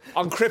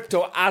 on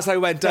crypto as I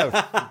went down.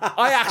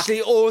 I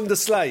actually own the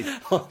slide.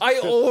 I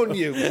own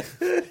you.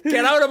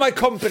 Get out of my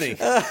company.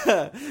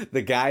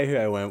 The guy who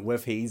I went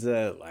with, he's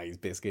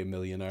basically a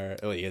millionaire.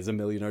 Well, he is a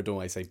millionaire,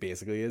 don't I say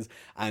basically he is.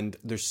 And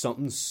there's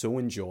something so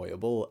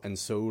enjoyable and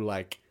so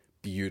like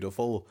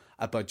beautiful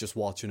about just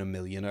watching a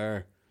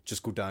millionaire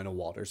just go down a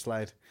water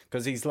slide.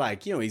 Because he's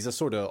like, you know, he's a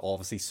sort of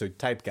obviously suit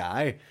type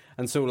guy.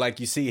 And so like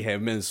you see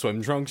him in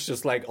swim trunks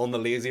just like on the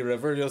lazy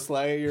river, just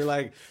like, you're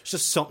like, it's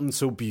just something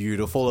so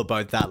beautiful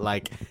about that,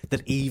 like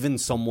that even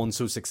someone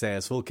so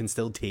successful can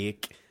still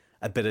take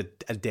a bit of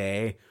a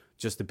day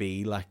just to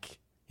be like,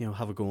 you know,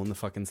 have a go on the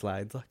fucking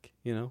slides, like,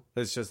 you know.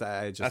 It's just,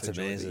 I just That's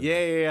amazing.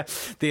 Yeah.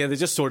 They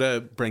just sort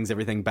of brings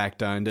everything back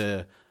down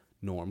to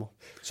normal.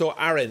 So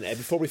Aaron,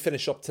 before we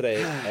finish up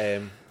today,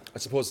 I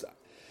suppose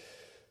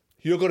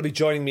you're going to be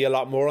joining me a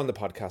lot more on the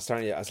podcast,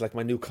 aren't you? As like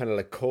my new kind of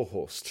like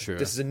co-host. Sure.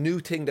 This is a new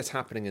thing that's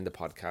happening in the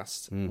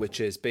podcast, which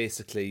is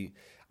basically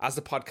as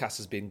the podcast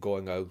has been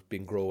going out,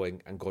 been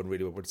growing and going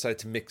really well, we decided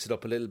to mix it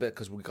up a little bit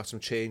because we've got some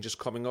changes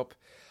coming up.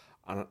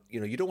 And, you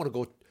know, you don't want to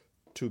go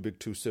too big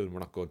too soon. We're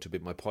not going too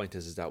big. My point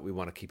is that we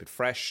want to keep it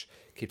fresh,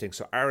 keep things.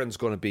 So Aaron's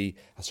going to be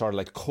a sort of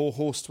like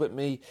co-host with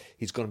me.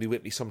 He's going to be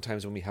with me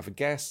sometimes when we have a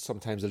guest.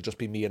 Sometimes it'll just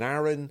be me and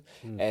Aaron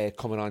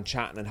coming on,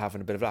 chatting and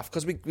having a bit of a laugh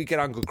because we get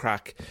on good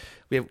crack.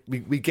 We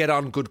get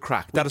on good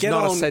crack. That is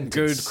not a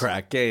sentence. Good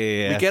crack.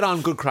 Yeah. We get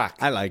on good crack.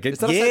 I like it. Is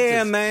that a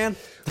Yeah, sentence? man.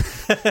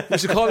 We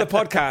should call it a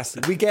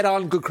podcast. We get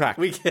on good crack.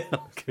 We get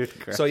on good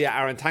crack. So yeah,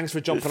 Aaron, thanks for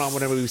jumping on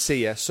whenever we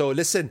see you. So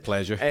listen,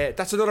 Pleasure.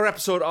 That's another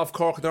episode of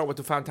Cork and North with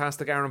the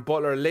fantastic Aaron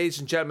Butler. Ladies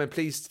and gentlemen,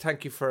 please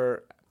thank you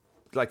for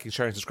liking,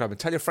 sharing, subscribing.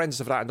 Tell your friends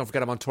of that, and don't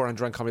forget I'm on tour on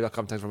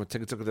DuranComedy.com. Thanks for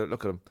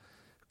look at him.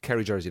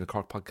 Kerry jersey in a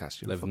Cork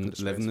podcast.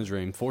 Living the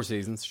dream. 4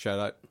 seasons. Shout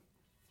out.